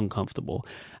 it is uncomfortable.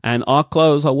 And our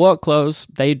clothes, our work clothes,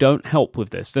 they don't help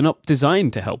with this. They're not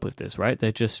designed to help with this, right?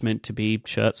 They're just meant to be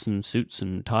shirts and suits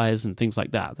and ties and things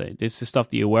like that. This is stuff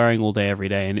that you're wearing all day, every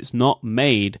day, and it's not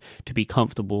made to be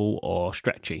comfortable or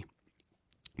stretchy.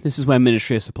 This is where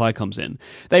Ministry of Supply comes in.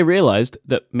 They realized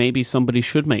that maybe somebody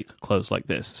should make clothes like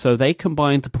this. So they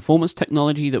combined the performance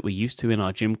technology that we're used to in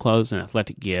our gym clothes and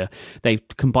athletic gear. They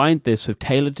combined this with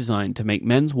tailored design to make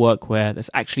men's workwear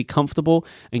that's actually comfortable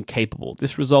and capable.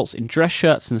 This results in dress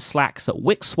shirts and slacks that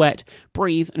wick sweat,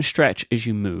 breathe, and stretch as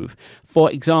you move. For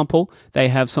example, they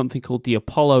have something called the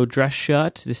Apollo dress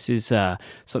shirt. This is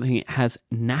something that has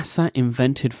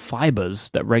NASA-invented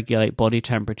fibers that regulate body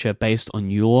temperature based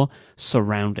on your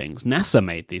surroundings. NASA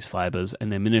made these fibers, and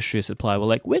their Ministry of Supply were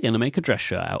like, we're going to make a dress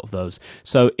shirt out of those.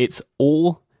 So it's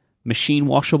all machine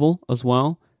washable as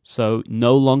well. So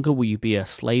no longer will you be a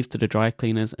slave to the dry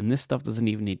cleaners, and this stuff doesn't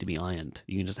even need to be ironed.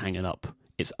 You can just hang it up.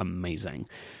 It's amazing.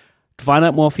 To find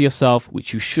out more for yourself,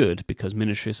 which you should, because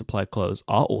Ministry of Supply clothes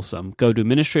are awesome, go to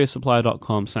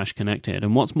ministryofsupply.com/connected.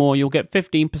 And what's more, you'll get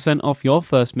 15% off your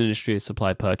first Ministry of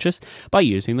Supply purchase by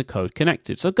using the code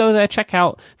CONNECTED. So go there, check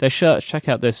out their shirts, check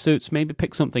out their suits, maybe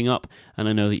pick something up, and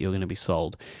I know that you're going to be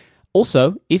sold.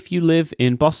 Also, if you live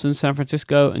in Boston, San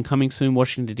Francisco, and coming soon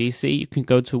Washington, D.C., you can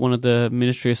go to one of the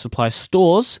Ministry of Supply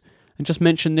stores and just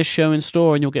mention this show in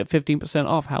store and you'll get 15%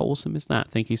 off. How awesome is that?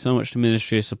 Thank you so much to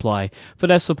Ministry of Supply for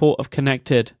their support of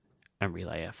Connected and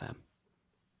Relay FM.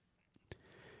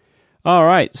 All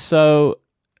right, so,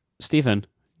 Stephen,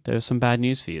 there's some bad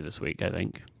news for you this week, I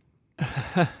think.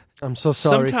 I'm so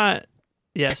sorry.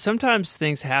 Sometimes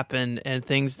things happen and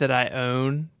things that I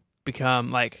own become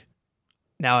like,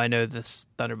 now I know this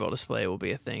Thunderbolt display will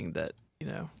be a thing that,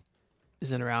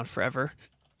 isn't around forever.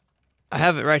 I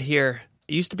have it right here.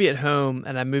 It used to be at home,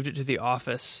 and I moved it to the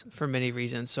office for many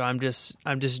reasons. So I'm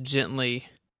just gently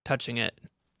touching it,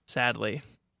 sadly,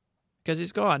 because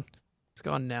he's gone. He's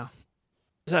gone now.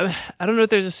 So I don't know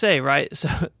what there's to say, right? So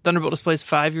Thunderbolt display is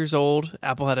 5 years old.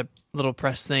 Apple had a little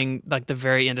press thing like the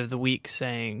very end of the week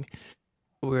saying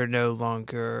we're no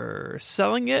longer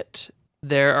selling it.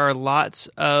 There are lots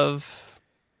of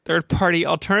third-party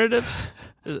alternatives.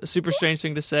 A super strange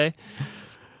thing to say.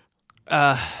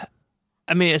 So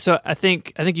I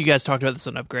think you guys talked about this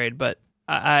on Upgrade, but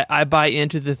I buy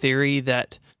into the theory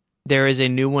that there is a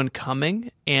new one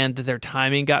coming and that their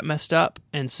timing got messed up.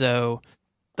 And so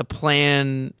the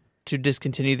plan to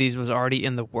discontinue these was already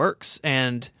in the works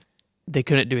and they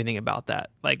couldn't do anything about that.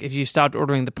 Like if you stopped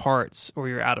ordering the parts or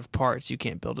you're out of parts, you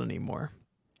can't build anymore.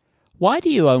 Why do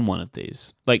you own one of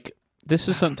these? Like, this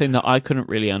was something that I couldn't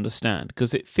really understand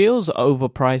because it feels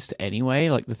overpriced anyway.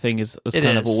 Like the thing has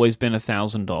kind of always been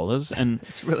 $1,000, and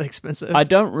it's really expensive. I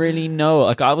don't really know.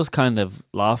 Like I was kind of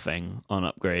laughing on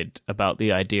Upgrade about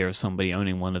the idea of somebody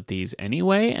owning one of these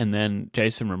anyway, and then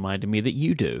Jason reminded me that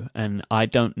you do, and I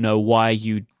don't know why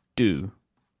you do.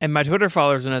 And my Twitter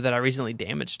followers know that I recently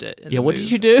damaged it. Yeah, what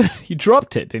did you do? You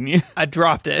dropped it, didn't you? I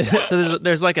dropped it. So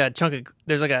there's like a chunk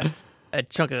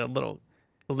of little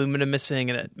aluminum missing,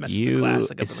 and it messed the glass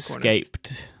like up in the corner. You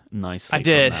escaped nicely I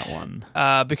did. from that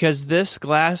one. Because this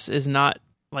glass is not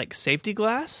like safety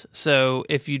glass. So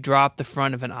if you drop the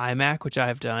front of an iMac, which I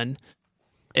have done,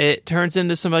 it turns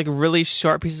into some like really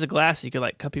sharp pieces of glass you could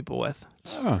like cut people with.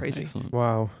 It's crazy. Excellent.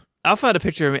 Wow. I'll find a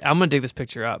picture of me. I'm going to dig this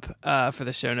picture up for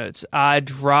the show notes. I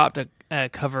dropped a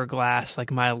cover glass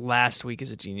like my last week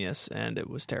as a genius, and it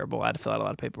was terrible. I had to fill out a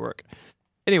lot of paperwork.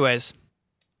 Anyways,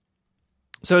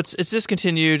 so it's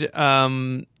discontinued.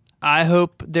 I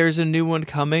hope there's a new one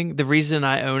coming. The reason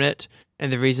I own it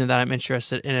and the reason that I'm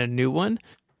interested in a new one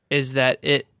is that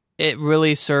it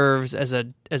really serves as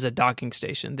a docking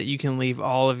station that you can leave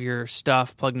all of your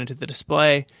stuff plugged into the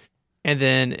display. And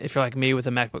then if you're like me with a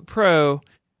MacBook Pro,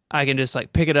 I can just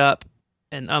like pick it up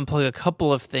and unplug a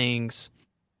couple of things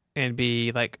and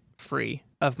be like free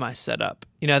of my setup.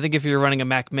 I think if you're running a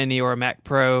Mac Mini or a Mac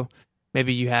Pro,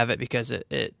 maybe you have it because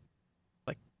it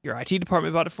your IT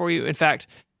department bought it for you. In fact,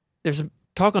 there's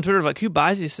talk on Twitter of like, who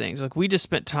buys these things? Like, we just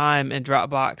spent time in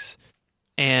Dropbox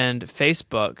and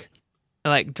Facebook,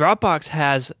 and like Dropbox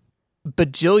has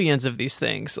bajillions of these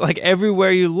things. Like,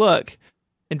 everywhere you look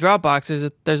in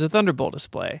Dropbox, there's a Thunderbolt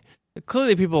display.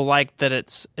 Clearly, people like that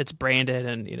it's branded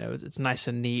and it's nice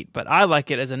and neat. But I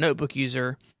like it as a notebook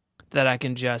user that I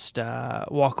can just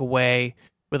walk away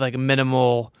with like a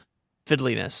minimal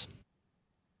fiddliness.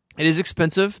 It is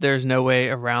expensive. There's no way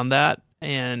around that,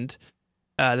 and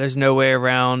there's no way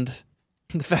around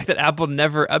the fact that Apple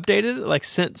never updated it. Like,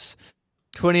 since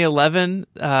 2011,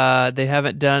 they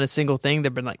haven't done a single thing.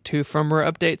 There've been like 2 firmware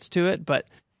updates to it, but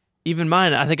even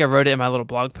mine, I think I wrote it in my little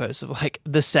blog post of like,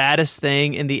 the saddest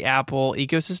thing in the Apple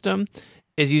ecosystem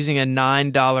is using a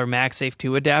 $9 MagSafe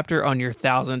 2 adapter on your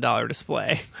 $1,000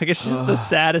 display. Like, it's just the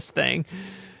saddest thing.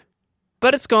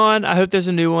 But it's gone. I hope there's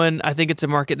a new one. I think it's a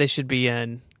market they should be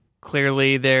in.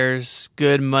 Clearly, there's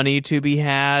good money to be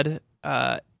had,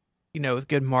 with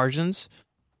good margins.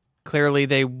 Clearly,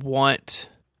 they want,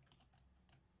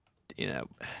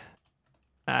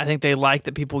 I think they like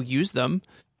that people use them.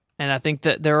 And I think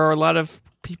that there are a lot of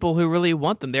people who really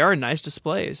want them. They are nice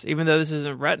displays. Even though this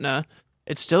isn't Retina,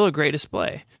 it's still a great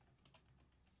display.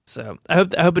 So I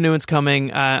hope a new one's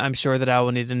coming. I'm sure that I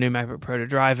will need a new MacBook Pro to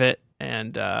drive it,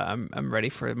 and I'm ready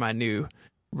for my new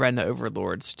Retina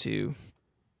overlords to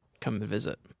come and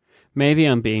visit. Maybe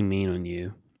I'm being mean on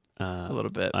you. A little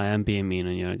bit. I am being mean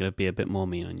on you. I'm going to be a bit more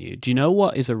mean on you. Do you know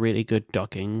what is a really good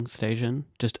docking station?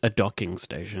 Just a docking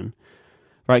station,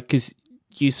 right? Because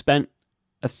you spent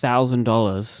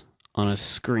 $1,000 on a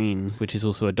screen, which is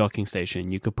also a docking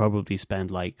station. You could probably spend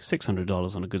like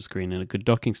 $600 on a good screen and a good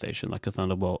docking station, like a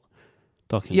Thunderbolt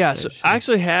docking station. So I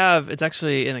actually have, it's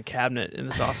actually in a cabinet in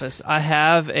this office. I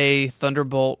have a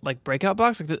Thunderbolt like breakout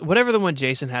box, like whatever the one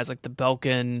Jason has, like the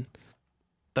Belkin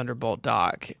Thunderbolt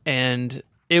dock, and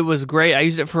it was great. I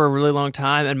used it for a really long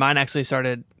time, and mine actually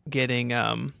started getting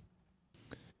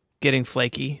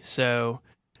flaky. So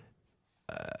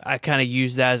I kind of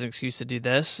use that as an excuse to do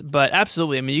this. But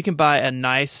absolutely, I mean, you can buy a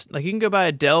nice, like, you can go buy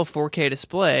a Dell 4K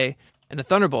display and a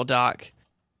Thunderbolt dock,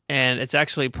 and it's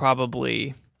actually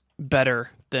probably better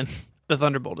than the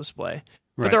Thunderbolt display.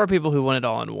 But there are people who want it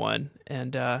all in one,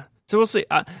 and so we'll see.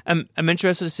 I'm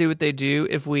interested to see what they do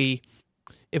if we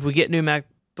get new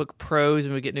MacBook Pros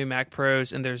and we get new Mac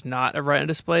Pros, and there's not a Retina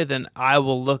display. Then I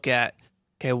will look at,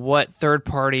 okay, what third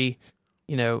party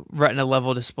Retina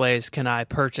level displays can I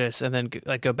purchase, and then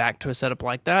like go back to a setup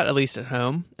like that, at least at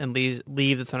home, and leave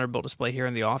the Thunderbolt display here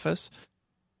in the office.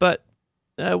 But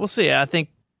we'll see. I think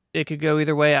it could go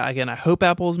either way. Again, I hope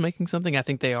Apple is making something. I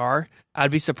think they are.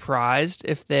 I'd be surprised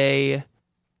if they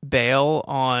bail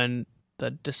on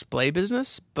the display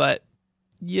business, but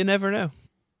you never know.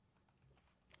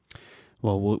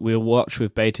 Well, we'll watch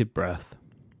with bated breath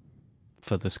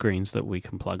for the screens that we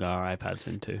can plug our iPads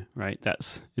into, right?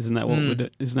 Isn't that what we're doing?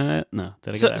 Isn't that it? No.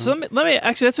 Did I get that So wrong? let me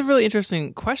actually, that's a really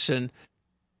interesting question.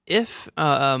 If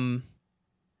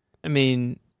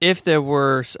if there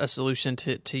were a solution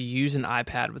to use an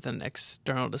iPad with an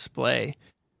external display,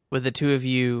 would the two of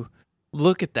you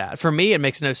look at that? For me, it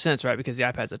makes no sense, right? Because the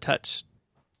iPad's a touch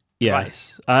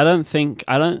device. I don't think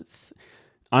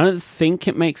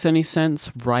it makes any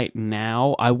sense right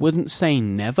now. I wouldn't say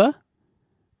never,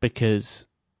 because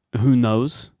who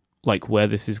knows like where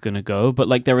this is going to go, but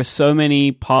like there are so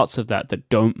many parts of that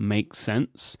don't make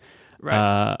sense.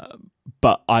 Right.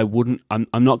 But I'm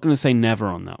not going to say never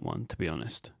on that one, to be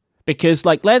honest. Because,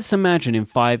 like, let's imagine in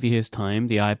 5 years' time,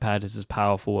 the iPad is as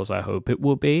powerful as I hope it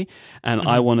will be, and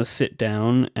I want to sit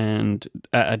down and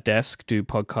at a desk do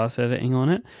podcast editing on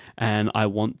it, and I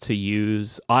want to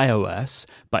use iOS,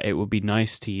 but it would be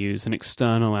nice to use an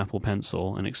external Apple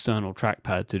Pencil, an external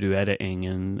trackpad to do editing,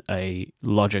 and a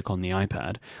Logic on the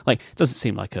iPad. Like, it doesn't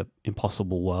seem like an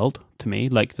impossible world to me,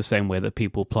 like the same way that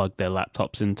people plug their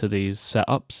laptops into these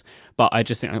setups. But I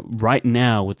just think right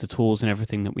now, with the tools and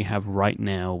everything that we have right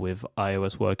now, with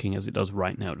iOS working as it does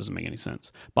right now, it doesn't make any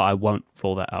sense. But I won't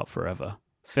roll that out forever.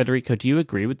 Federico, do you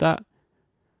agree with that?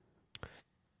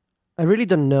 I really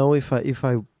don't know if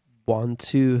I want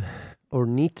to or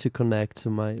need to connect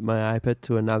my iPad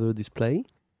to another display.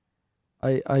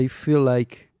 I feel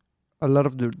like a lot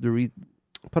of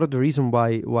part of the reason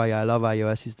why I love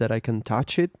iOS is that I can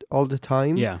touch it all the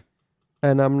time. Yeah.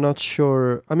 And I'm not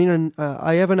sure. I mean,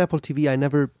 I have an Apple TV. I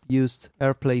never used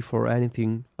AirPlay for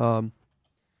anything.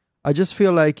 I just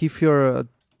feel like if you're a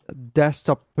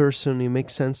desktop person, it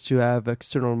makes sense to have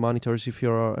external monitors. If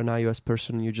you're an iOS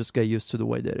person, you just get used to the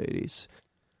way that it is.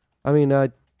 I mean, I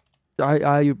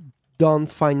don't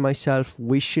find myself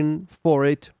wishing for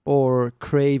it or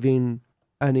craving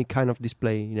any kind of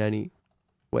display in any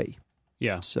way.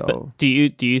 Yeah. So but do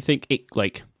you think it,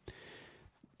 like,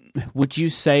 would you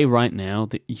say right now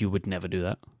that you would never do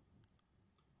that?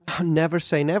 never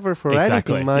say never for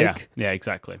Exactly. anything, Mike. Yeah,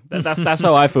 exactly. That's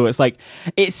how I feel. It's like,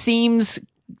 it seems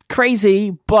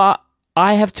crazy, but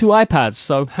I have 2 iPads,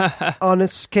 so On a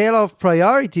scale of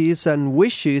priorities and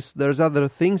wishes, there's other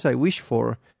things I wish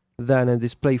for than a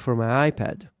display for my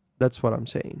iPad. That's what I'm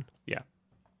saying.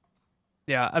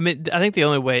 Yeah, I mean, I think the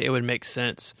only way it would make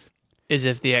sense is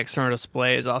if the external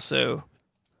display is also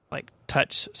like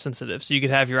touch sensitive. So you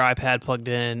could have your iPad plugged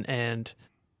in and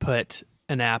put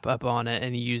an app up on it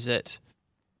and use it,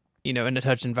 in a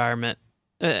touch environment.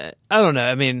 I don't know.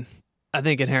 I mean, I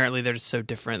think inherently they're just so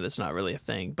different that's not really a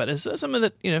thing. But it's something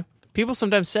that, people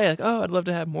sometimes say, like, oh, I'd love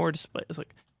to have more display. It's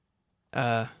like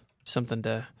something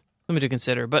to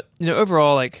consider. But,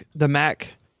 overall, like, the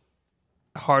Mac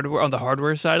hardware, on the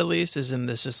hardware side at least, is in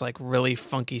this just like really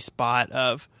funky spot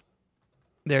of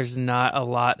there's not a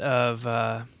lot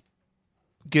of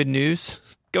good news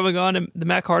going on in the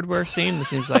Mac hardware scene. It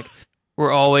seems like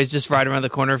we're always just right around the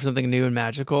corner for something new and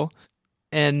magical,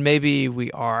 and maybe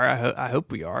we are. I hope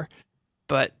we are,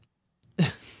 but I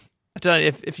tell you,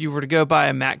 if you were to go buy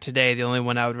a Mac today, the only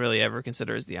one I would really ever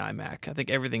consider is the iMac. I think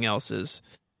everything else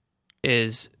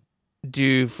is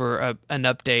due for an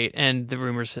update, and the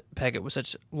rumors peg it with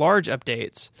such large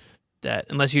updates that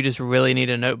unless you just really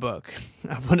need a notebook,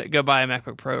 I wouldn't go buy a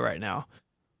MacBook Pro right now.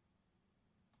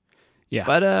 yeah.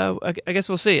 But I guess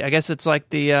we'll see. I guess it's like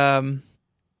the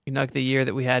like the year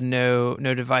that we had no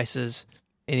devices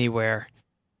anywhere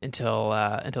until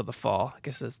the fall. I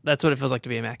guess that's what it feels like to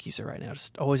be a Mac user right now.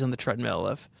 Just always on the treadmill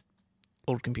of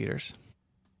old computers.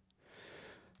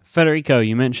 Federico,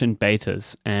 you mentioned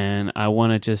betas, and I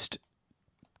want to just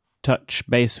touch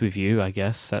base with you, I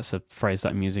guess that's a phrase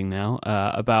that I'm using now,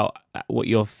 about what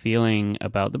you're feeling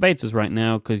about the betas right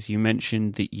now, because you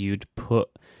mentioned that you'd put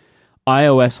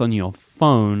iOS on your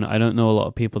phone. I don't know a lot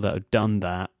of people that have done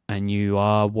that, and you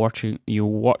watch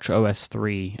OS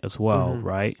 3 as well,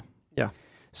 right? Yeah.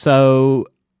 So,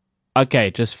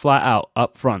 okay, just flat out,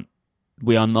 up front,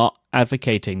 we are not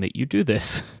advocating that you do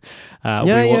this.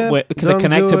 The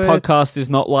Connected podcast is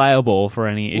not liable for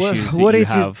any issues that you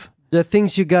have. The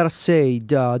things you gotta say,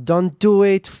 don't do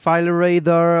it, File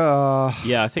Radar.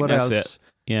 Yeah, I think what that's else? it.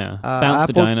 Yeah, Bounce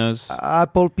the Dinos.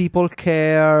 Apple people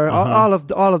care. All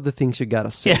of the things you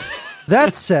gotta say. Yeah.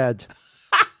 That said,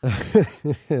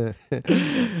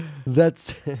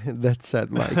 that's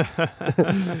said, Mike.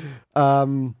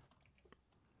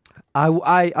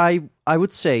 I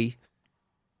would say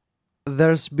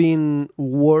there's been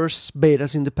worse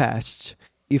betas in the past.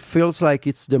 It feels like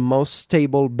it's the most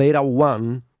stable beta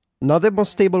 1. Not the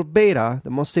most stable beta.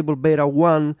 The most stable beta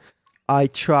 1 I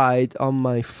tried on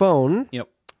my phone. Yep.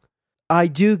 I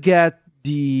do get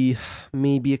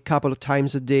maybe a couple of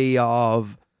times a day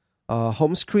of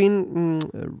home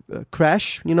screen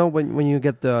crash. When you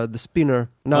get the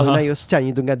spinner. Now in iOS 10,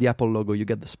 you don't get the Apple logo. You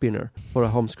get the spinner for a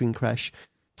home screen crash.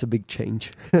 It's a big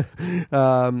change.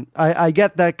 I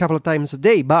get that a couple of times a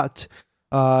day, but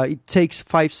it takes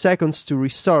 5 seconds to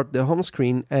restart the home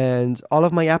screen, and all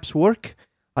of my apps work.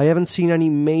 I haven't seen any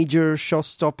major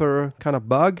showstopper kind of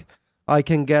bug. I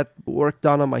can get work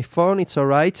done on my phone. It's all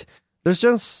right. There's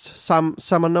just some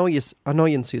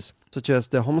annoyances, such as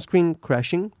the home screen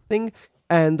crashing thing,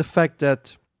 and the fact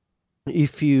that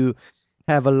if you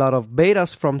have a lot of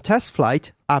betas from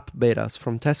TestFlight, app betas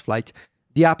from TestFlight,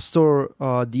 the App Store,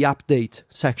 the update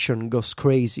section goes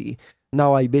crazy.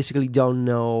 Now I basically don't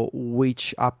know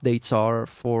which updates are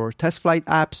for TestFlight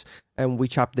apps and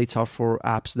which updates are for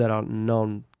apps that are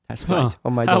non-TestFlight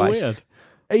on my device. Weird.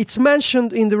 It's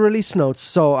mentioned in the release notes,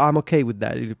 so I'm okay with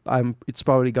that. It's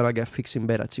probably gonna get fixed in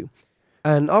beta too.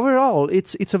 And overall,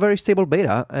 it's a very stable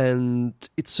beta, and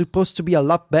it's supposed to be a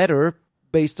lot better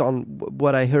based on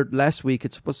what I heard last week.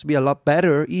 It's supposed to be a lot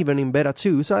better even in beta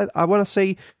 2. So I want to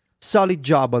say solid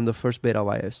job on the first beta of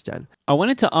iOS 10. I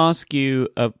wanted to ask you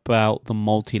about the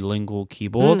multilingual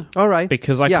keyboard. All right.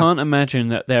 Because I can't imagine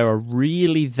that there are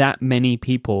really that many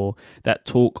people that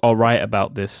talk all right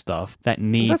about this stuff that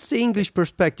need... That's the English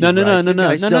perspective, No.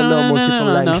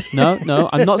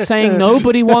 I'm not saying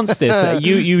nobody wants this.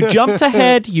 You jumped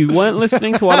ahead. You weren't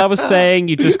listening to what I was saying.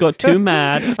 You just got too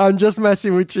mad. I'm just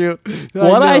messing with you.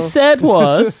 What I said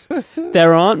was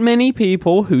there aren't many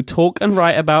people who talk and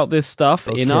write about this stuff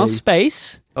in our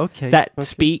space that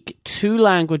speak 2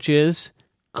 languages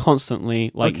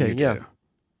constantly like you do.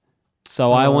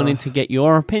 So I wanted to get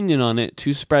your opinion on it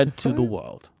to spread to the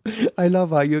world. I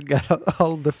love how you get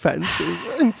all defensive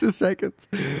in 2 seconds.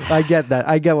 I get that.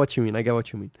 I get what you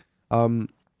mean.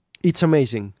 It's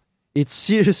amazing. It's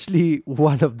seriously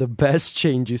one of the best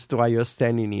changes to iOS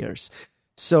 10 in years.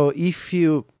 So if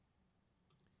you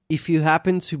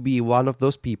happen to be one of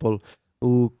those people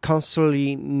who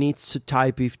constantly needs to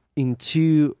type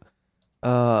into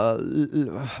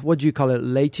what do you call it,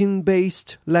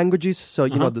 Latin-based languages, so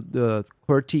you know the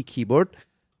QWERTY keyboard,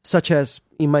 such as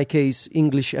in my case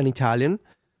English and Italian,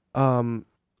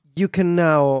 you can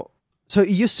now. So it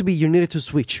used to be you needed to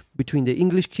switch between the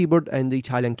English keyboard and the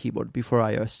Italian keyboard before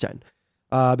iOS 10.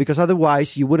 Because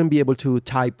otherwise you wouldn't be able to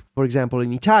type, for example,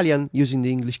 in Italian using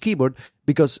the English keyboard,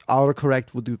 because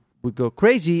autocorrect would go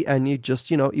crazy, and it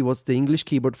just, it was the English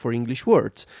keyboard for English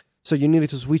words. So you needed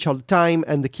to switch all the time,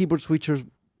 and the keyboard switcher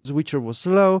was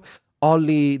slow.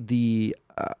 Only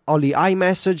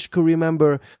iMessage could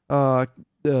remember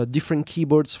the different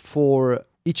keyboards for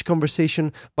each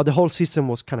conversation, but the whole system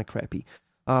was kind of crappy.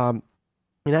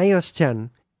 In iOS 10,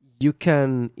 you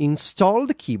can install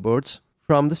the keyboards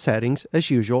from the settings as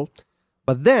usual,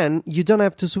 but then you don't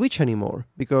have to switch anymore,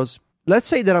 because let's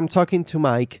say that I'm talking to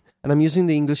Mike and I'm using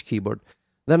the English keyboard.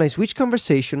 Then I switch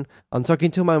conversation, I'm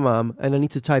talking to my mom, and I need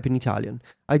to type in Italian.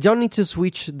 I don't need to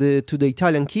switch to the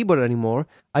Italian keyboard anymore.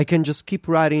 I can just keep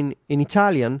writing in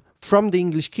Italian from the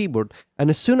English keyboard. And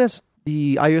as soon as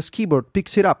the iOS keyboard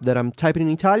picks it up that I'm typing in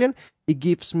Italian, it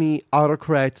gives me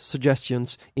autocorrect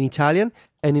suggestions in Italian,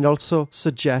 and it also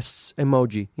suggests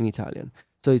emoji in Italian.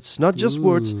 So it's not just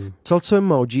words, it's also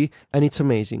emoji, and it's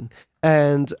amazing.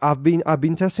 And I've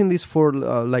been testing this for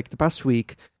like the past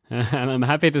week. And I'm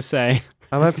happy to say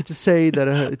that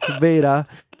it's a beta.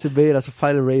 It's a beta, so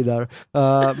file radar.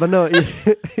 But no,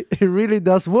 it really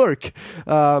does work.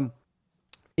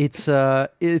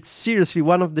 It's seriously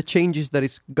one of the changes that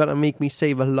is gonna make me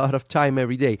save a lot of time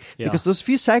every day. Yeah. Because those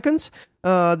few seconds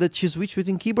that you switch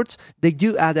between keyboards, they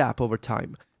do add up over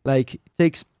time. Like it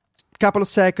takes a couple of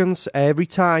seconds every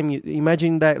time. You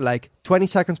imagine that, like 20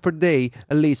 seconds per day,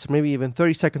 at least, maybe even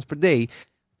 30 seconds per day,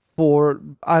 for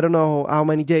I don't know how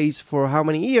many days, for how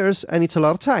many years, and it's a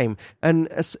lot of time. And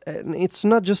it's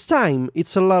not just time,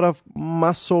 it's a lot of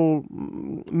muscle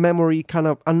memory kind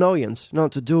of annoyance,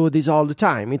 to do this all the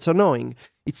time. It's annoying,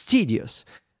 it's tedious.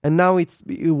 And now it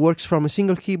works from a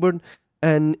single keyboard,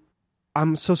 and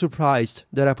I'm so surprised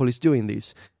that Apple is doing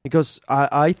this, because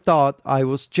I thought I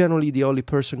was generally the only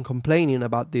person complaining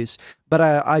about this. But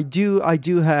I do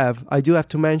have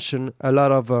to mention a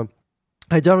lot of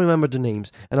I don't remember the names,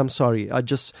 and I'm sorry. I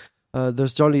just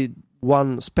there's only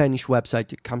one Spanish website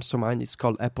that comes to mind. It's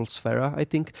called Apple Sfera, I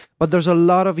think. But there's a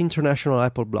lot of international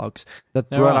Apple blogs that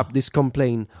brought up this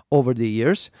complaint over the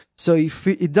years. So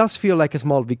it does feel like a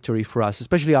small victory for us,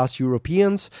 especially us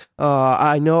Europeans.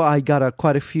 I know I got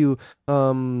quite a few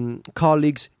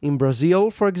colleagues in Brazil,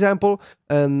 for example,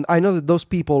 and I know that those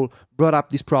people brought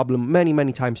up this problem many,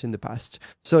 many times in the past.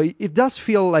 So it does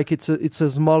feel like it's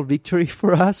a small victory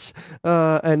for us,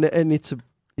 and it's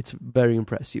very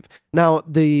impressive. Now,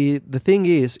 the thing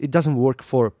is, it doesn't work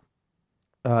for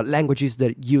languages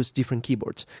that use different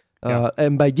keyboards.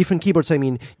 And by different keyboards, I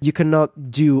mean you cannot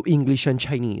do English and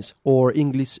Chinese, or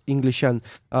English and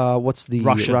what's the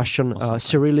Russian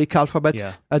Cyrillic alphabet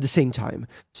at the same time.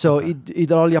 So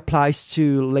it only applies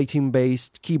to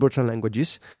Latin-based keyboards and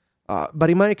languages. But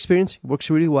in my experience, it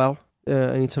works really well,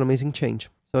 and it's an amazing change.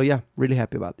 So yeah, really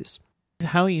happy about this.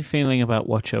 How are you feeling about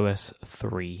watchOS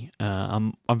 3?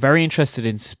 I'm very interested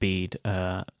in speed.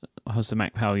 Host of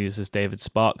Mac Power users David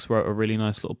Sparks wrote a really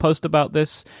nice little post about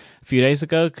this a few days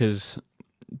ago, because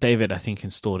David, I think,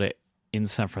 installed it in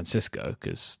San Francisco,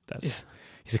 because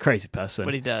he's a crazy person.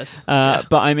 What he does.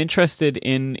 But I'm interested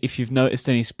in if you've noticed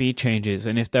any speed changes,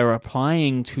 and if they're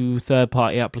applying to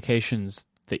third-party applications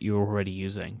that you're already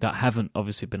using that haven't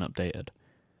obviously been updated.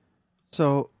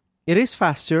 So it is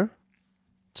faster.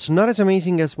 It's not as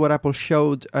amazing as what Apple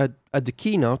showed at the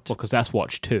keynote. Well, because that's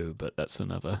Watch 2, but that's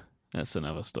another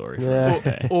story.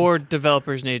 Or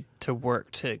developers need to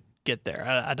work to get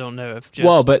there. I don't know if just...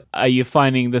 Well, but are you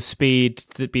finding the speed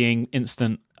being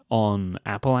instant on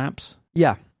Apple apps?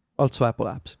 Yeah, also Apple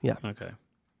apps, yeah. Okay.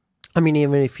 I mean,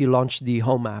 even if you launch the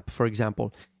Home app, for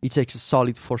example, it takes a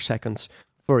solid 4 seconds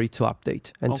for it to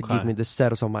update and to give me the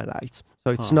status of my lights. So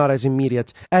it's not as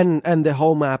immediate. And the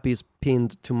Home app is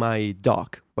pinned to my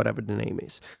dock, whatever the name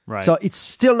is. Right. So it's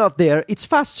still not there. It's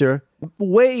faster,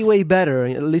 way, way better,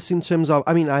 at least in terms of...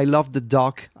 I mean, I love the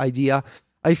dock idea.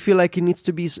 I feel like it needs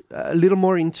to be a little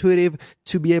more intuitive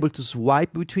to be able to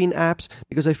swipe between apps,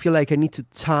 because I feel like I need to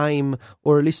time,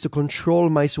 or at least to control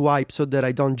my swipe so that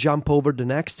I don't jump over the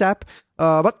next app.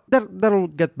 But that'll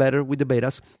get better with the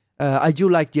betas. I do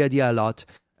like the idea a lot.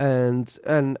 And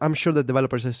I'm sure that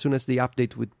developers, as soon as they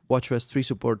update with watchOS 3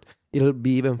 support, it'll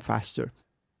be even faster.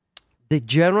 the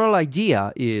general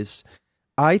idea is,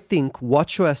 I think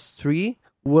WatchOS 3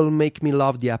 will make me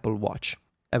love the Apple Watch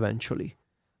eventually.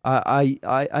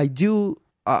 I do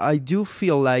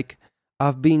feel like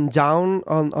I've been down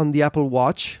on the Apple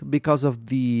Watch because of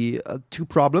the two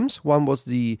problems. One was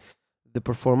the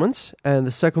performance, and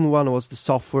the second one was the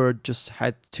software just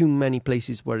had too many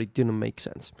places where it didn't make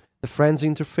sense. The Friends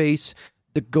interface,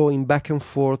 the going back and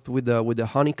forth with the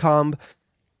honeycomb.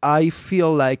 I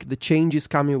feel like the changes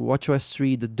coming with WatchOS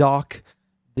 3, the dock,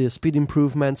 the speed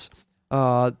improvements,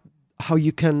 how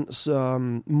you can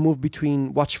move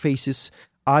between watch faces.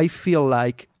 I feel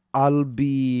like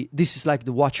this is like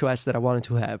the WatchOS that I wanted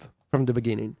to have from the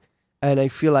beginning. And I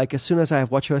feel like as soon as I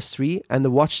have WatchOS 3 and the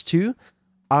Watch 2,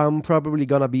 I'm probably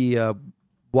going to be a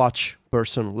watch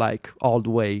person like all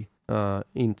the way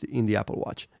in the Apple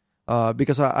Watch.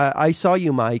 Because I saw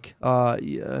you, Mike,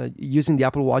 using the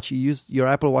Apple Watch. You use your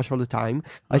Apple Watch all the time.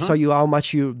 I saw you how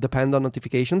much you depend on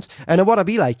notifications, and I want to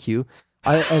be like you.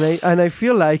 I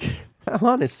feel like I'm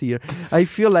honest here. I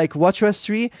feel like WatchOS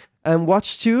 3 and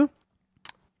Watch 2,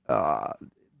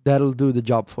 that'll do the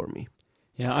job for me.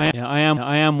 Yeah, I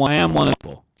am one of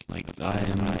people. Like I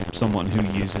am someone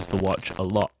who uses the watch a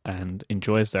lot and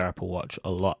enjoys their Apple Watch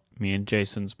a lot. Me and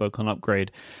Jason spoke on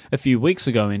Upgrade a few weeks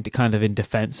ago in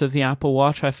defense of the Apple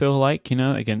Watch. I feel like,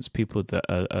 against people that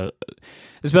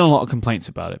there's been a lot of complaints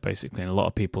about it, basically, and a lot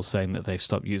of people saying that they've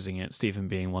stopped using it. Stephen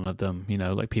being one of them.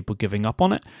 Like people giving up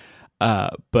on it.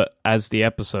 But as the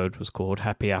episode was called,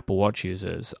 Happy Apple Watch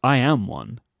Users, I am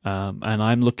one. And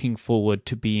I'm looking forward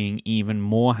to being even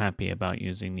more happy about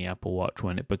using the Apple Watch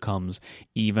when it becomes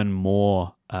even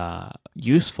more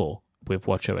useful with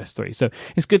WatchOS 3. So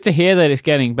it's good to hear that it's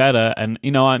getting better. And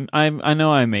I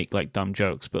know I make like dumb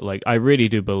jokes, but like I really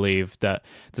do believe that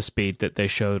the speed that they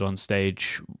showed on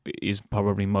stage is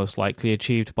probably most likely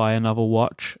achieved by another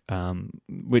watch,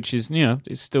 which is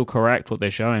it's still correct what they're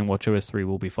showing. WatchOS 3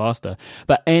 will be faster,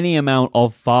 but any amount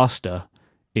of faster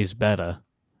is better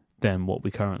than what we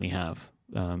currently have.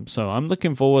 So I'm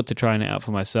looking forward to trying it out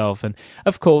for myself. And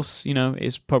of course,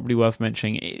 it's probably worth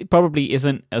mentioning, it probably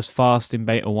isn't as fast in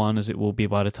beta 1 as it will be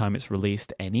by the time it's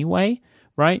released anyway,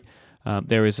 right?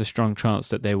 There is a strong chance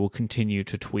that they will continue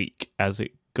to tweak as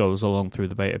it goes along through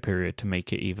the beta period to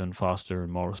make it even faster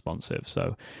and more responsive.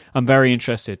 So I'm very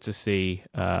interested to see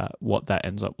what that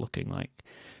ends up looking like.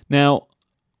 Now,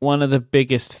 one of the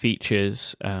biggest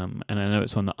features, and I know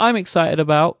it's one that I'm excited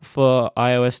about for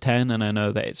iOS 10, and I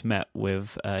know that it's met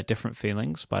with different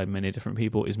feelings by many different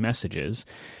people, is Messages.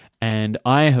 And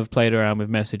I have played around with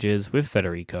Messages with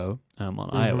Federico on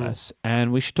iOS,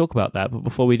 and we should talk about that. But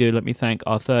before we do, let me thank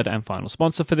our third and final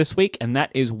sponsor for this week, and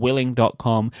that is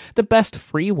Willing.com, the best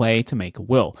free way to make a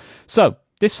will. So,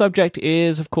 this subject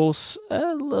is, of course,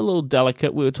 a little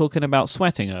delicate. We were talking about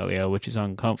sweating earlier, which is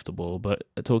uncomfortable, but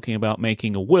talking about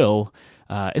making a will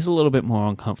is a little bit more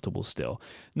uncomfortable still.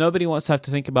 Nobody wants to have to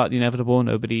think about the inevitable.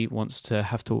 Nobody wants to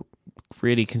have to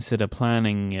really consider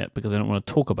planning it because they don't want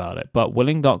to talk about it. But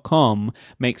Willing.com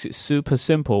makes it super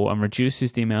simple and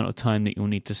reduces the amount of time that you'll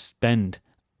need to spend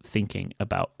thinking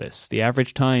about this. The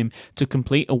average time to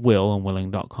complete a will on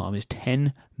Willing.com is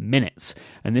 10 minutes,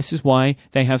 and this is why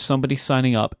they have somebody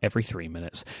signing up every 3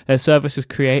 minutes. Their service is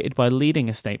created by leading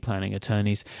estate planning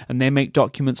attorneys, and they make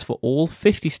documents for all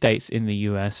 50 states in the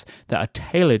US that are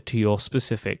tailored to your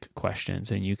specific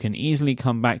questions, and you can easily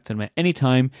come back to them at any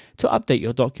time to update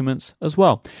your documents as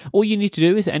well. All you need to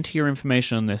do is enter your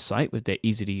information on their site with their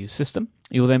easy-to-use system.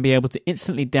 You'll then be able to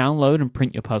instantly download and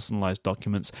print your personalized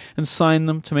documents and sign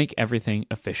them to make everything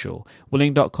official.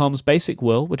 Willing.com's basic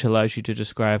will, which allows you to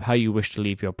describe how you wish to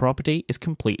leave your property, is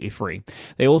completely free.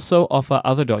 They also offer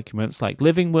other documents like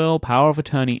living will, power of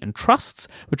attorney, and trusts,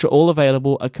 which are all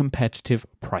available at competitive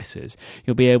prices.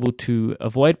 You'll be able to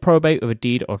avoid probate with a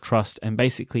deed or trust, and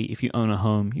basically, if you own a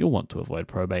home, you'll want to avoid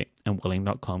probate, and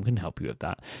Willing.com can help you with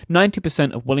that.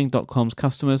 90% of Willing.com's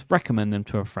customers recommend them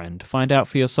to a friend. Find out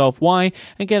for yourself why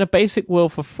and get a basic will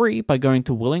for free by going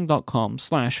to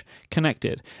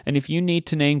willing.com/connected. And if you need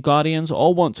to name guardians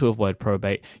or want to avoid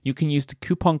probate, you can use the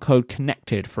coupon code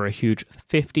CONNECTED for a huge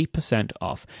 50%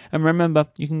 off. And remember,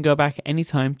 you can go back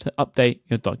anytime to update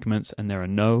your documents, and there are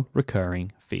no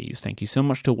recurring fees. Thank you so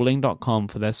much to Willing.com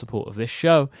for their support of this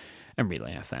show and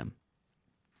Relay FM.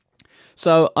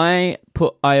 So I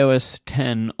put iOS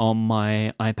 10 on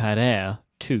my iPad Air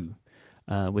 2,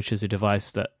 which is a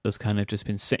device that has kind of just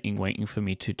been sitting waiting for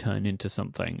me to turn into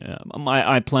something.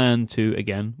 I plan to,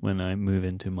 again, when I move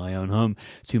into my own home,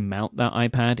 to mount that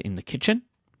iPad in the kitchen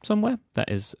somewhere. That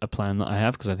is a plan that I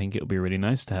have because I think it would be really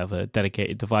nice to have a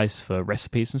dedicated device for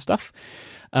recipes and stuff.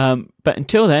 But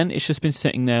until then, it's just been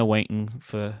sitting there waiting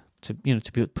for to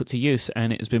be put to use,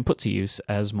 and it has been put to use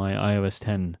as my iOS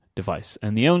 10 device.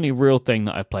 And the only real thing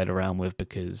that I've played around with,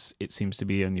 because it seems to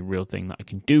be the only real thing that I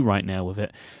can do right now with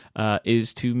it,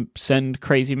 is to send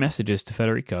crazy messages to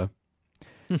Federico.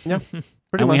 Yeah, pretty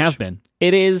and much. we have been.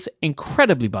 It is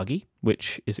incredibly buggy,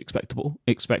 which is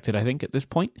expected, I think, at this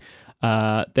point.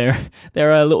 There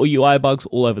are little UI bugs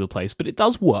all over the place, but it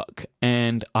does work,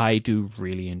 and I do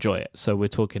really enjoy it. So we're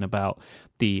talking about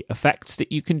the effects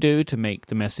that you can do to make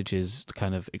the messages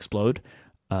kind of explode.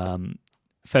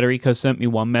 Federico sent me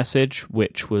one message,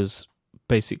 which was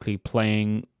basically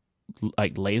playing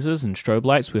like lasers and strobe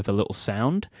lights with a little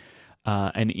sound.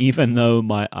 And even though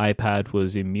my iPad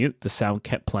was in mute, the sound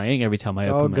kept playing every time I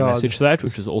opened my message thread,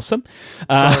 which was awesome.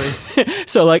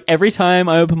 So like every time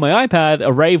I opened my iPad,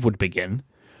 a rave would begin.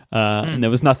 And there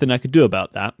was nothing I could do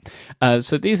about that.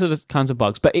 So these are the kinds of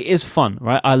bugs. But it is fun,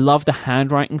 right? I love the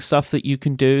handwriting stuff that you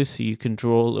can do. So you can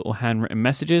draw little handwritten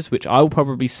messages, which I will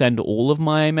probably send all of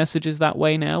my messages that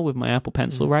way now with my Apple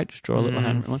Pencil, right? Just draw a little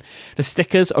handwritten one. The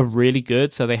stickers are really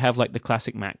good. So they have like the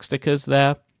classic Mac stickers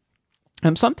there.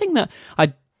 Something that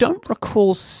I don't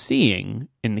recall seeing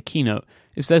in the keynote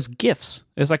is there's GIFs.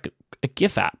 There's like a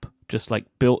GIF app just like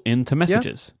built into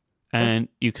messages. Yeah. And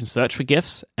you can search for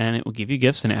GIFs and it will give you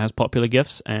GIFs, and it has popular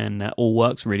GIFs, and that all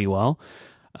works really well.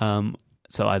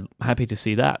 So I'm happy to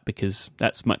see that, because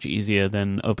that's much easier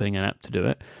than opening an app to do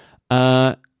it.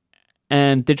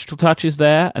 And Digital Touch is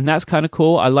there, and that's kind of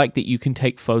cool. I like that you can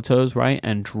take photos, right,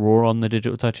 and draw on the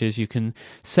Digital Touches. You can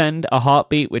send a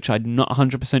heartbeat, which I'm not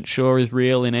 100% sure is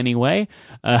real in any way,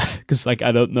 because like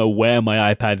I don't know where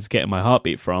my iPad is getting my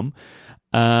heartbeat from.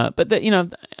 But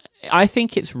I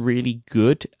think it's really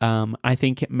good. I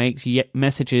think it makes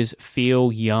messages feel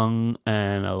young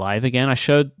and alive again. I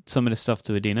showed some of the stuff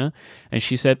to Adina, and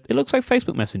she said it looks like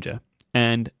Facebook Messenger,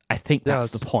 and I think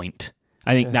that's the point.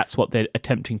 I think that's what they're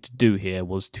attempting to do here,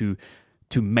 was to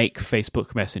make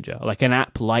Facebook Messenger, like an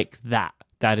app like that.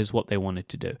 That is what they wanted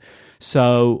to do.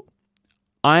 So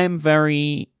I'm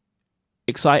very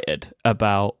excited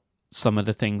about some of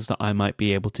the things that I might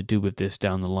be able to do with this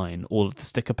down the line. All of the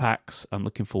sticker packs, I'm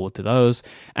looking forward to those.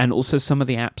 And also some of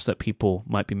the apps that people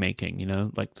might be making,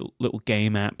 like the little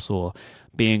game apps, or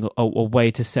being a way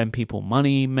to send people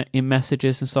money in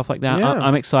messages and stuff like that. Yeah.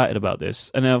 I'm excited about this.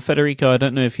 And now, Federico, I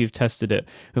don't know if you've tested it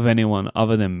with anyone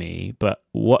other than me, but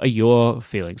what are your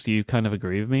feelings? Do you kind of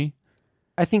agree with me?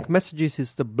 I think Messages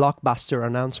is the blockbuster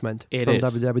announcement from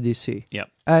WWDC.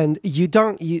 Yep. And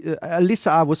at least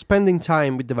I was spending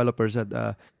time with developers at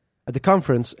the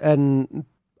conference, and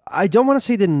I don't want to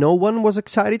say that no one was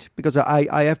excited, because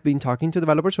I have been talking to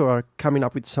developers who are coming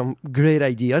up with some great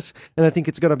ideas, and I think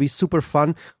it's going to be super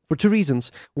fun for two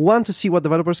reasons. One, to see what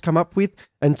developers come up with,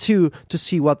 and two, to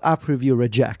see what App Review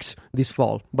rejects this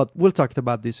fall. But we'll talk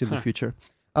about this in the future.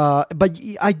 But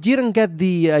I didn't get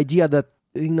the idea that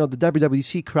the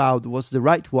WWDC crowd was the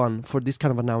right one for this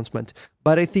kind of announcement.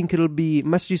 But I think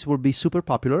Messages will be super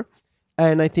popular,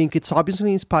 and I think it's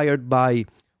obviously inspired by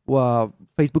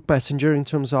Facebook Messenger in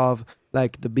terms of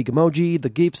like the big emoji, the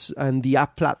GIFs, and the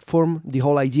app platform, the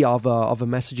whole idea of a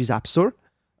Messages app store.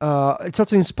 It's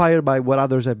also inspired by what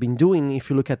others have been doing. If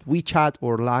you look at WeChat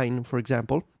or Line, for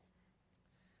example,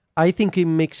 I think it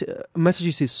makes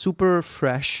Messages is super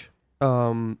fresh.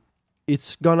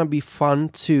 It's gonna be fun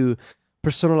to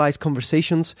personalize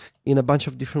conversations in a bunch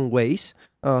of different ways,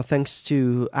 thanks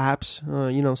to apps,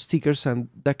 stickers and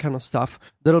that kind of stuff.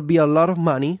 There'll be a lot of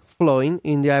money flowing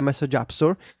in the iMessage App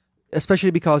Store,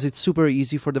 especially because it's super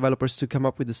easy for developers to come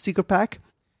up with a sticker pack.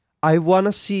 I want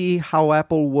to see how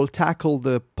Apple will tackle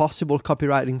the possible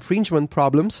copyright infringement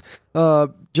problems,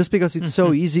 just because it's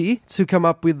so easy to come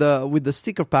up with the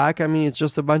sticker pack. I mean, it's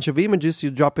just a bunch of images. You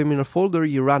drop them in a folder,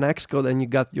 you run Xcode, and you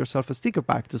got yourself a sticker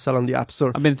pack to sell on the App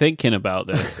Store. I've been thinking about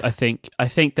this. I think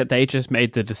that they just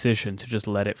made the decision to just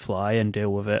let it fly and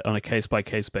deal with it on a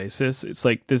case-by-case basis. It's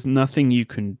like there's nothing you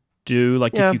can do.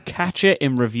 Like if you catch it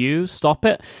in review, stop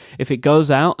it. If it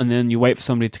goes out and then you wait for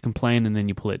somebody to complain and then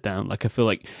you pull it down. Like I feel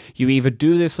like you either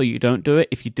do this or you don't do it.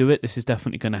 If you do it, this is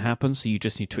definitely going to happen. So you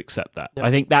just need to accept that.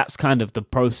 I think that's kind of the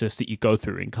process that you go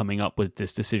through in coming up with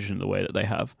this decision the way that they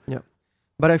have. Yeah.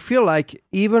 But I feel like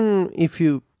even if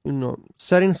you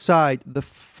set aside the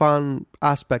fun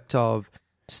aspect of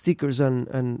stickers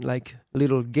and like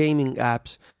little gaming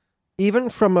apps,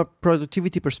 even from a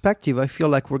productivity perspective, I feel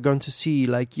like we're going to see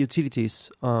like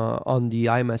utilities on the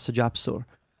iMessage App Store,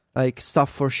 like stuff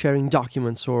for sharing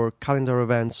documents or calendar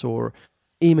events or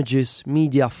images,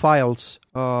 media, files.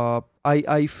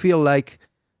 I feel like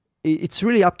it's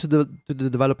really up to the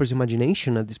developer's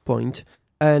imagination at this point,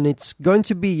 and it's going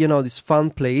to be this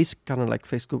fun place, kind of like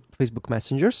Facebook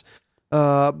Messengers,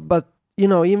 But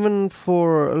even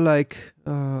for like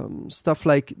stuff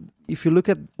like, if you look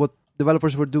at what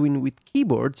developers were doing with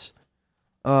keyboards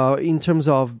in terms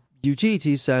of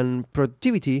utilities and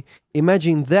productivity,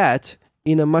 imagine that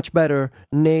in a much better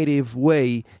native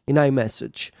way in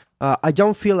iMessage. I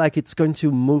don't feel like it's going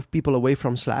to move people away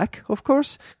from Slack, of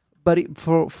course, but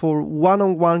for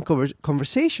one-on-one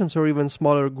conversations or even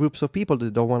smaller groups of people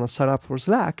that don't want to sign up for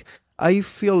Slack, I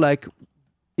feel like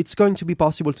it's going to be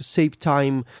possible to save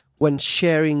time when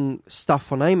sharing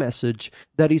stuff on iMessage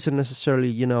that isn't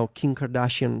necessarily, Kim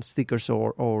Kardashian stickers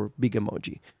or big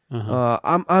emoji. Uh-huh.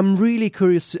 I'm really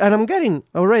curious, and I'm getting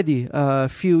already a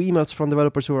few emails from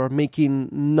developers who are making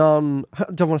I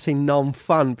don't want to say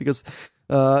non-fun, because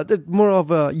they're more of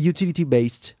a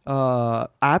utility-based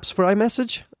apps for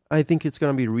iMessage. I think it's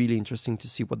going to be really interesting to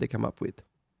see what they come up with.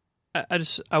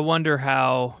 I wonder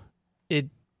how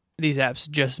these apps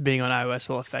just being on iOS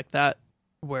will affect that,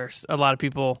 where a lot of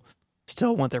people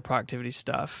still want their productivity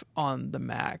stuff on the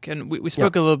Mac. And we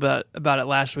spoke a little bit about it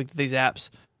last week, that these apps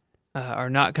are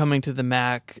not coming to the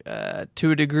Mac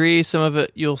to a degree. Some of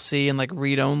it you'll see in like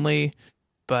read-only,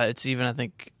 but it's even, I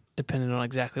think, dependent on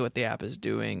exactly what the app is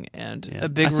doing. And a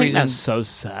big reason... I think that's so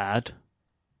sad.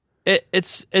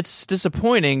 It's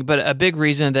disappointing, but a big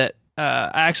reason that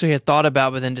I actually had thought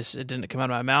about, but then just it didn't come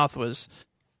out of my mouth, was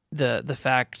the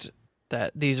fact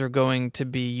that these are going to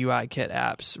be UIKit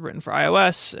apps written for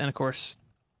iOS, and of course,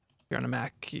 if you're on a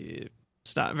Mac,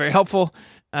 it's not very helpful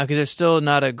because there's still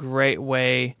not a great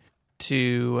way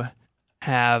to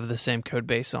have the same code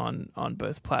base on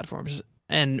both platforms,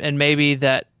 and maybe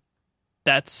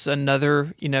that's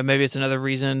another, maybe it's another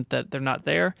reason that they're not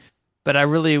there. But I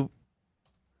really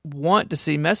want to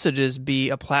see Messages be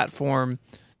a platform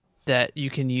that you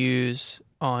can use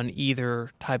on either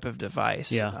type of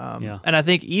device. Yeah. And I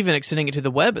think even extending it to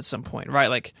the web at some point, right?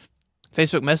 Like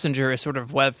Facebook Messenger is sort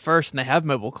of web first and they have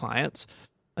mobile clients.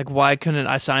 Like, why couldn't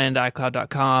I sign into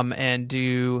iCloud.com and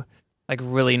do like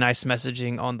really nice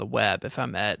messaging on the web if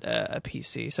I'm at a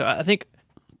PC? So I think...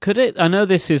 I know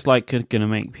this is like going to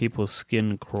make people's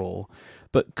skin crawl,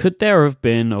 but could there have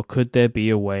been, or could there be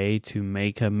a way to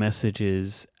make a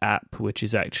Messages app which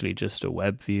is actually just a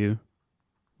web view,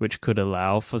 which could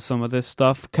allow for some of this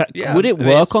stuff? Would it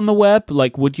work on the web?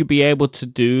 Like, would you be able to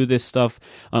do this stuff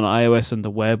on iOS and the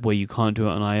web where you can't do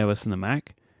it on iOS and the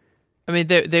Mac? I mean,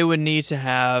 they would need to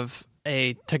have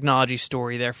a technology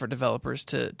story there for developers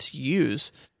to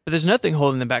use. But there's nothing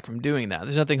holding them back from doing that.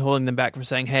 There's nothing holding them back from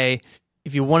saying, hey,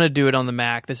 if you want to do it on the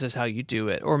Mac, this is how you do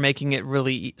it. Or making it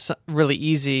really, really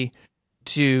easy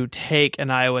to take an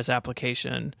iOS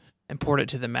application and port it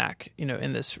to the Mac,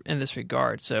 in this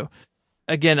regard. So,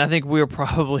 again, I think we're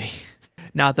probably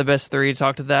not the best three to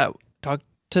talk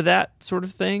to that sort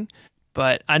of thing.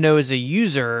 But I know as a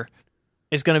user,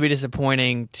 it's going to be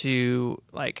disappointing to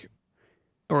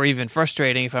or even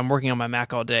frustrating if I'm working on my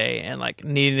Mac all day and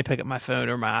needing to pick up my phone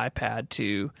or my iPad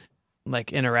to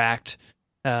interact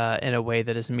in a way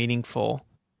that is meaningful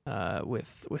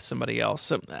with somebody else.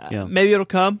 So maybe it'll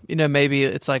come. Maybe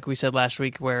it's like we said last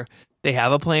week, where they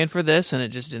have a plan for this and it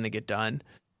just didn't get done.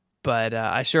 But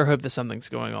I sure hope that something's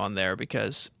going on there,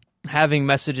 because having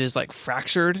Messages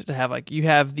fractured, to have you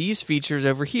have these features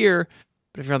over here,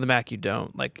 but if you're on the Mac, you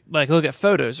don't. Like look at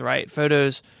Photos, right?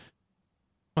 Photos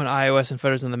on iOS and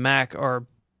Photos on the Mac are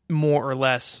more or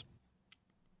less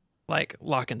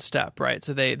lock and step, right?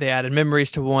 So they added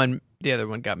memories to one, the other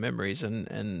one got memories, and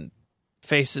the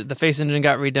Face Engine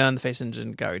got redone. The Face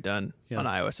Engine got redone on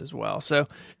iOS as well. So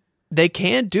they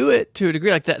can do it to a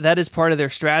degree. That is part of their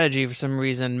strategy. For some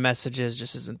reason, Messages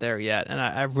just isn't there yet. And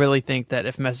I really think that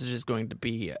if Messages is going to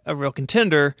be a real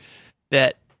contender,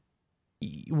 that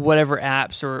whatever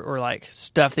apps or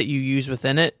stuff that you use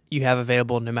within it, you have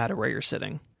available no matter where you're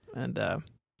sitting. And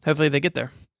hopefully they get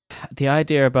there. The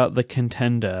idea about the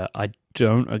contender, I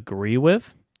don't agree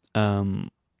with. I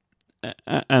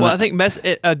think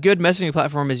a good messaging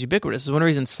platform is ubiquitous. One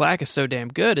reason Slack is so damn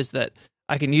good is that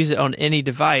I can use it on any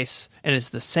device and it's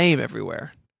the same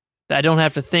everywhere. That I don't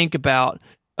have to think about,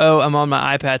 I'm on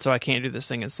my iPad, so I can't do this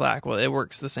thing in Slack. Well, it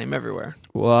works the same everywhere.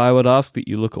 Well, I would ask that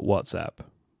you look at WhatsApp,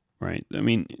 right? I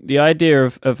mean, the idea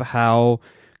of how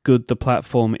good the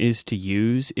platform is to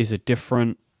use is a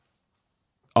different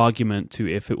argument to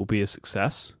if it will be a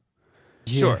success.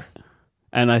 Yeah. Sure.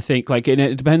 And I think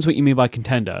it depends what you mean by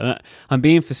contender. And I'm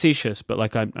being facetious, but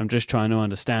I'm just trying to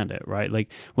understand it, right?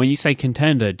 When you say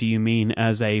contender, do you mean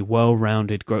as a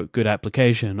well-rounded good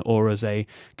application, or as a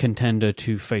contender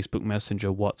to Facebook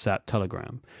Messenger, WhatsApp,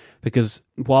 Telegram? Because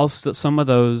whilst some of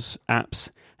those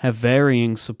apps have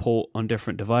varying support on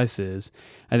different devices,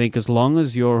 I think as long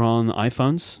as you're on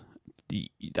iPhones,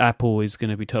 Apple is going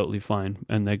to be totally fine,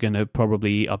 and they're going to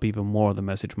probably eat up even more of the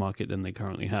message market than they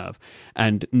currently have.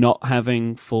 And not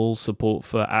having full support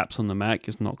for apps on the Mac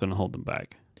is not going to hold them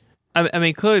back. I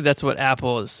mean, clearly that's what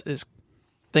Apple is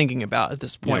thinking about at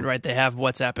this point, right? They have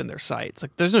WhatsApp in their sites.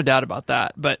 Like, there's no doubt about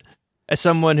that. But as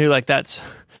someone who that's,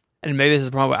 and maybe this is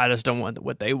the problem, I just don't want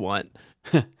what they want,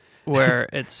 where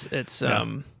it's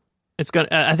gonna.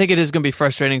 I think it is gonna be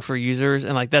frustrating for users,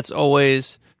 and that's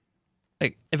always.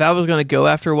 Like, if I was going to go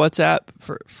after WhatsApp,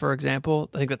 for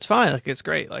example, I think that's fine. Like, it's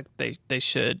great. Like, they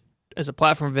should, as a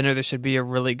platform vendor, there should be a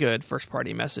really good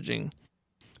first-party messaging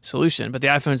solution. But the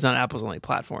iPhone's not Apple's only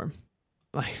platform.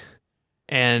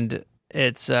 And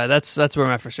it's that's where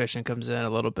my frustration comes in a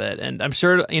little bit. And I'm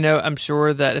sure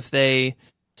that if they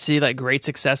see great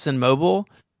success in mobile,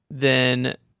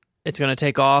 then it's going to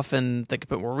take off, and they can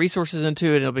put more resources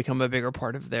into it, and it'll become a bigger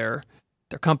part of their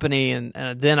company, and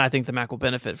then I think the Mac will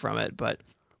benefit from it. But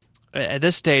at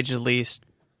this stage, at least,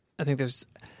 I think there's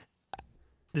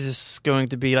just going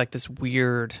to be this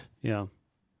weird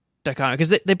dichotomy,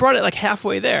 because they brought it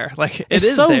halfway there.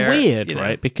 It's so there, weird,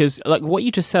 right? Because what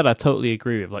you just said, I totally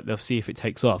agree with. They'll see if it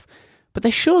takes off, but they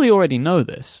surely already know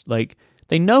this.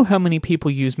 They know how many people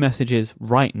use messages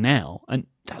right now, and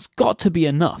that's got to be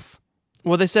enough.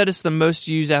 Well, they said it's the most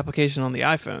used application on the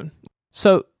iPhone.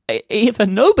 So either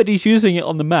nobody's using it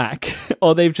on the Mac,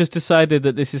 or they've just decided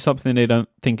that this is something they don't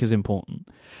think is important,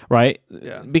 right?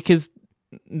 Yeah. Because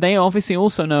they obviously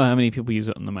also know how many people use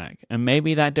it on the Mac, and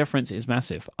maybe that difference is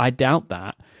massive. I doubt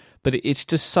that, but it's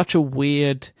just such a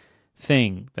weird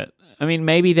thing that,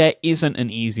 maybe there isn't an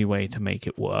easy way to make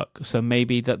it work. So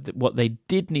maybe that what they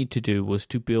did need to do was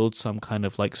to build some kind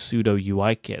of pseudo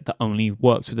UI kit that only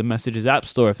works with the Messages App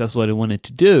Store, if that's what they wanted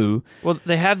to do. Well,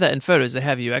 they have that in Photos. They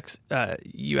have UX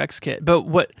kit. But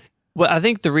what I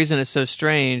think the reason it's so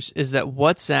strange is that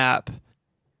WhatsApp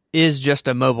is just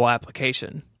a mobile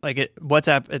application.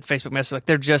 WhatsApp and Facebook Messenger,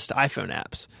 they're just iPhone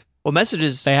apps. Well,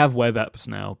 Messages... They have web apps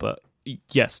now, but...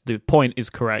 Yes, the point is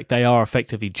correct. They are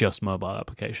effectively just mobile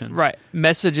applications. Right.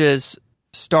 Messages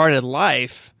started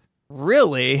life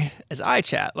really as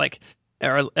iChat,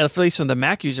 or at least from the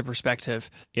Mac user perspective.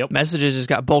 Yep. Messages just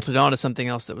got bolted onto something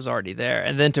else that was already there,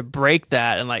 and then to break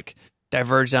that and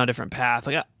diverge down a different path.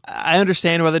 I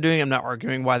understand why they're doing it. I'm not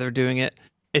arguing why they're doing it.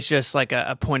 It's just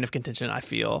a point of contention. I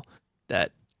feel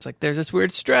that it's there's this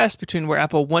weird stress between where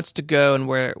Apple wants to go and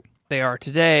where they are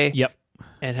today. Yep.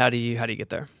 And how do you get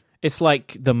there? It's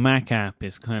the Mac app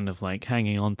is kind of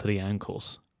hanging on to the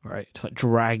ankles, right? It's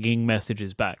dragging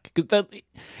messages back. Because it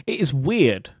is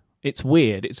weird. It's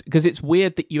weird. It's because it's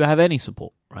weird that you have any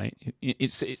support, right?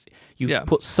 You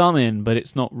put some in, but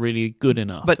it's not really good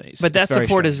enough. But that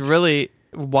support is really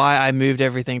why I moved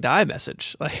everything to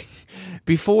iMessage.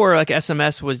 Before,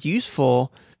 SMS was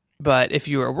useful, but if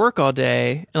you were at work all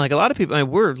day, and a lot of people,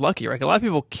 we're lucky, right? A lot of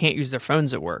people can't use their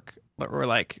phones at work. Or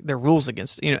there are rules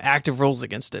against active rules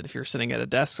against it if you're sitting at a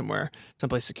desk somewhere,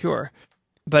 someplace secure.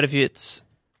 But if it's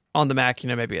on the Mac,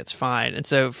 maybe it's fine. And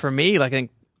so for me, I think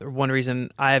one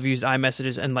reason I have used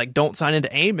iMessages and don't sign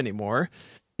into AIM anymore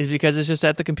is because it's just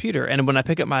at the computer. And when I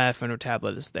pick up my iPhone or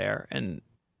tablet, it's there. And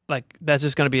that's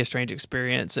just going to be a strange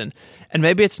experience. And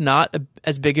maybe it's not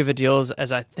as big of a deal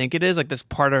as I think it is. This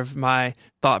part of my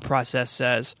thought process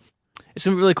says, it's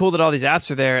going to be really cool that all these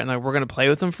apps are there, and we're going to play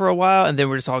with them for a while, and then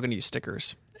we're just all going to use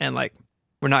stickers. And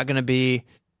we're not going to be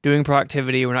doing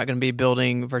productivity. We're not going to be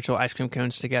building virtual ice cream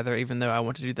cones together, even though I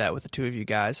want to do that with the two of you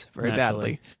guys very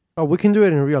badly. Oh, we can do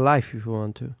it in real life if you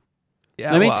want to.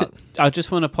 Yeah, I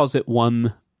just want to posit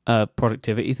one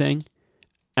productivity thing.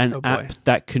 An app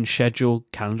that can schedule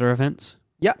calendar events.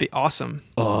 Yeah. Be awesome.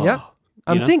 Oh, yeah.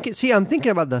 I'm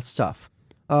thinking about that stuff.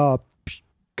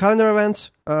 Calendar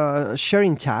events,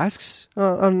 sharing tasks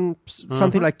on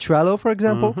something like Trello, for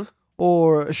example,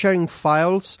 or sharing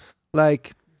files. I'm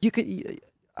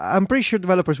pretty sure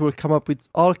developers will come up with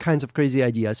all kinds of crazy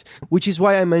ideas, which is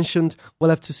why I mentioned we'll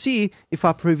have to see if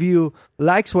App Review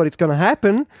likes what it's going to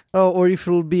happen, or if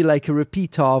it will be a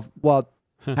repeat of what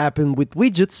happened with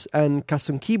widgets and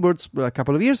custom keyboards a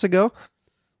couple of years ago.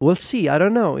 We'll see. I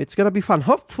don't know. It's going to be fun.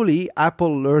 Hopefully,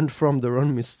 Apple learned from their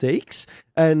own mistakes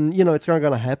and, it's not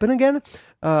going to happen again.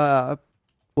 We'll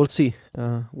see.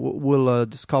 We'll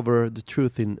discover the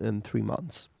truth in 3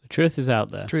 months. The truth is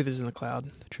out there. Truth is in the cloud.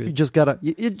 The truth. You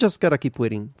just gotta keep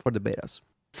waiting for the betas.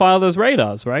 File those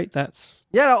radars, right?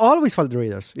 Always file the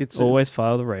radars. It's always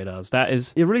file the radars. That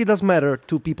is. It really does matter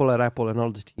to people at Apple and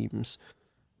all the teams.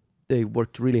 They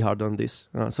worked really hard on this.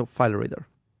 So file a radar.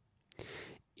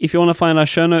 If you want to find our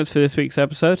show notes for this week's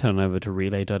episode, head on over to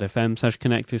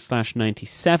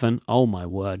relay.fm/connected/97. Oh my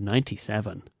word,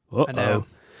 97. Uh-oh. I know.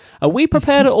 Are we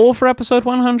prepared at all for episode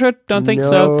 100? Don't think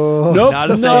so. No. Nope,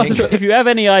 Not a not thing. at all. If you have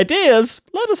any ideas,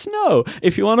 let us know.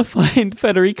 If you want to find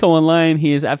Federico online,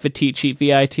 he is at Viticci,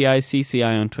 Viticci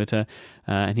on Twitter.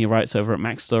 And he writes over at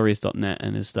maxstories.net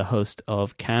and is the host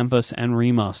of Canvas and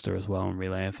Remaster as well on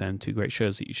Relay FM. 2 great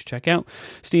shows that you should check out.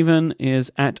 Stephen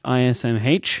is at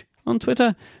ISMH on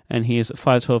Twitter, and he is at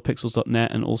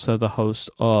 512pixels.net and also the host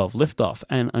of Liftoff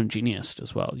and Ungeniused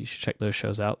as well. You should check those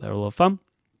shows out. They're a lot of fun.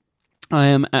 I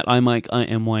am at iMyke,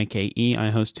 IMYKE. I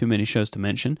host too many shows to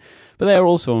mention, but they are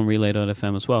also on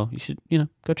Relay.fm as well. You should,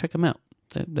 go check them out.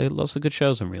 There are lots of good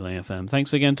shows on Relay FM.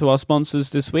 Thanks again to our sponsors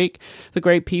this week, the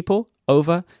great people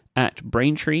over at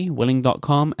Braintree,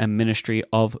 Willing.com, and Ministry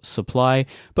of Supply.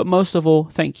 But most of all,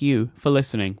 thank you for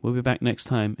listening. We'll be back next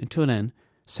time. Until then,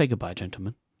 say goodbye,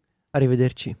 gentlemen.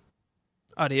 Arrivederci.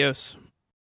 Adios.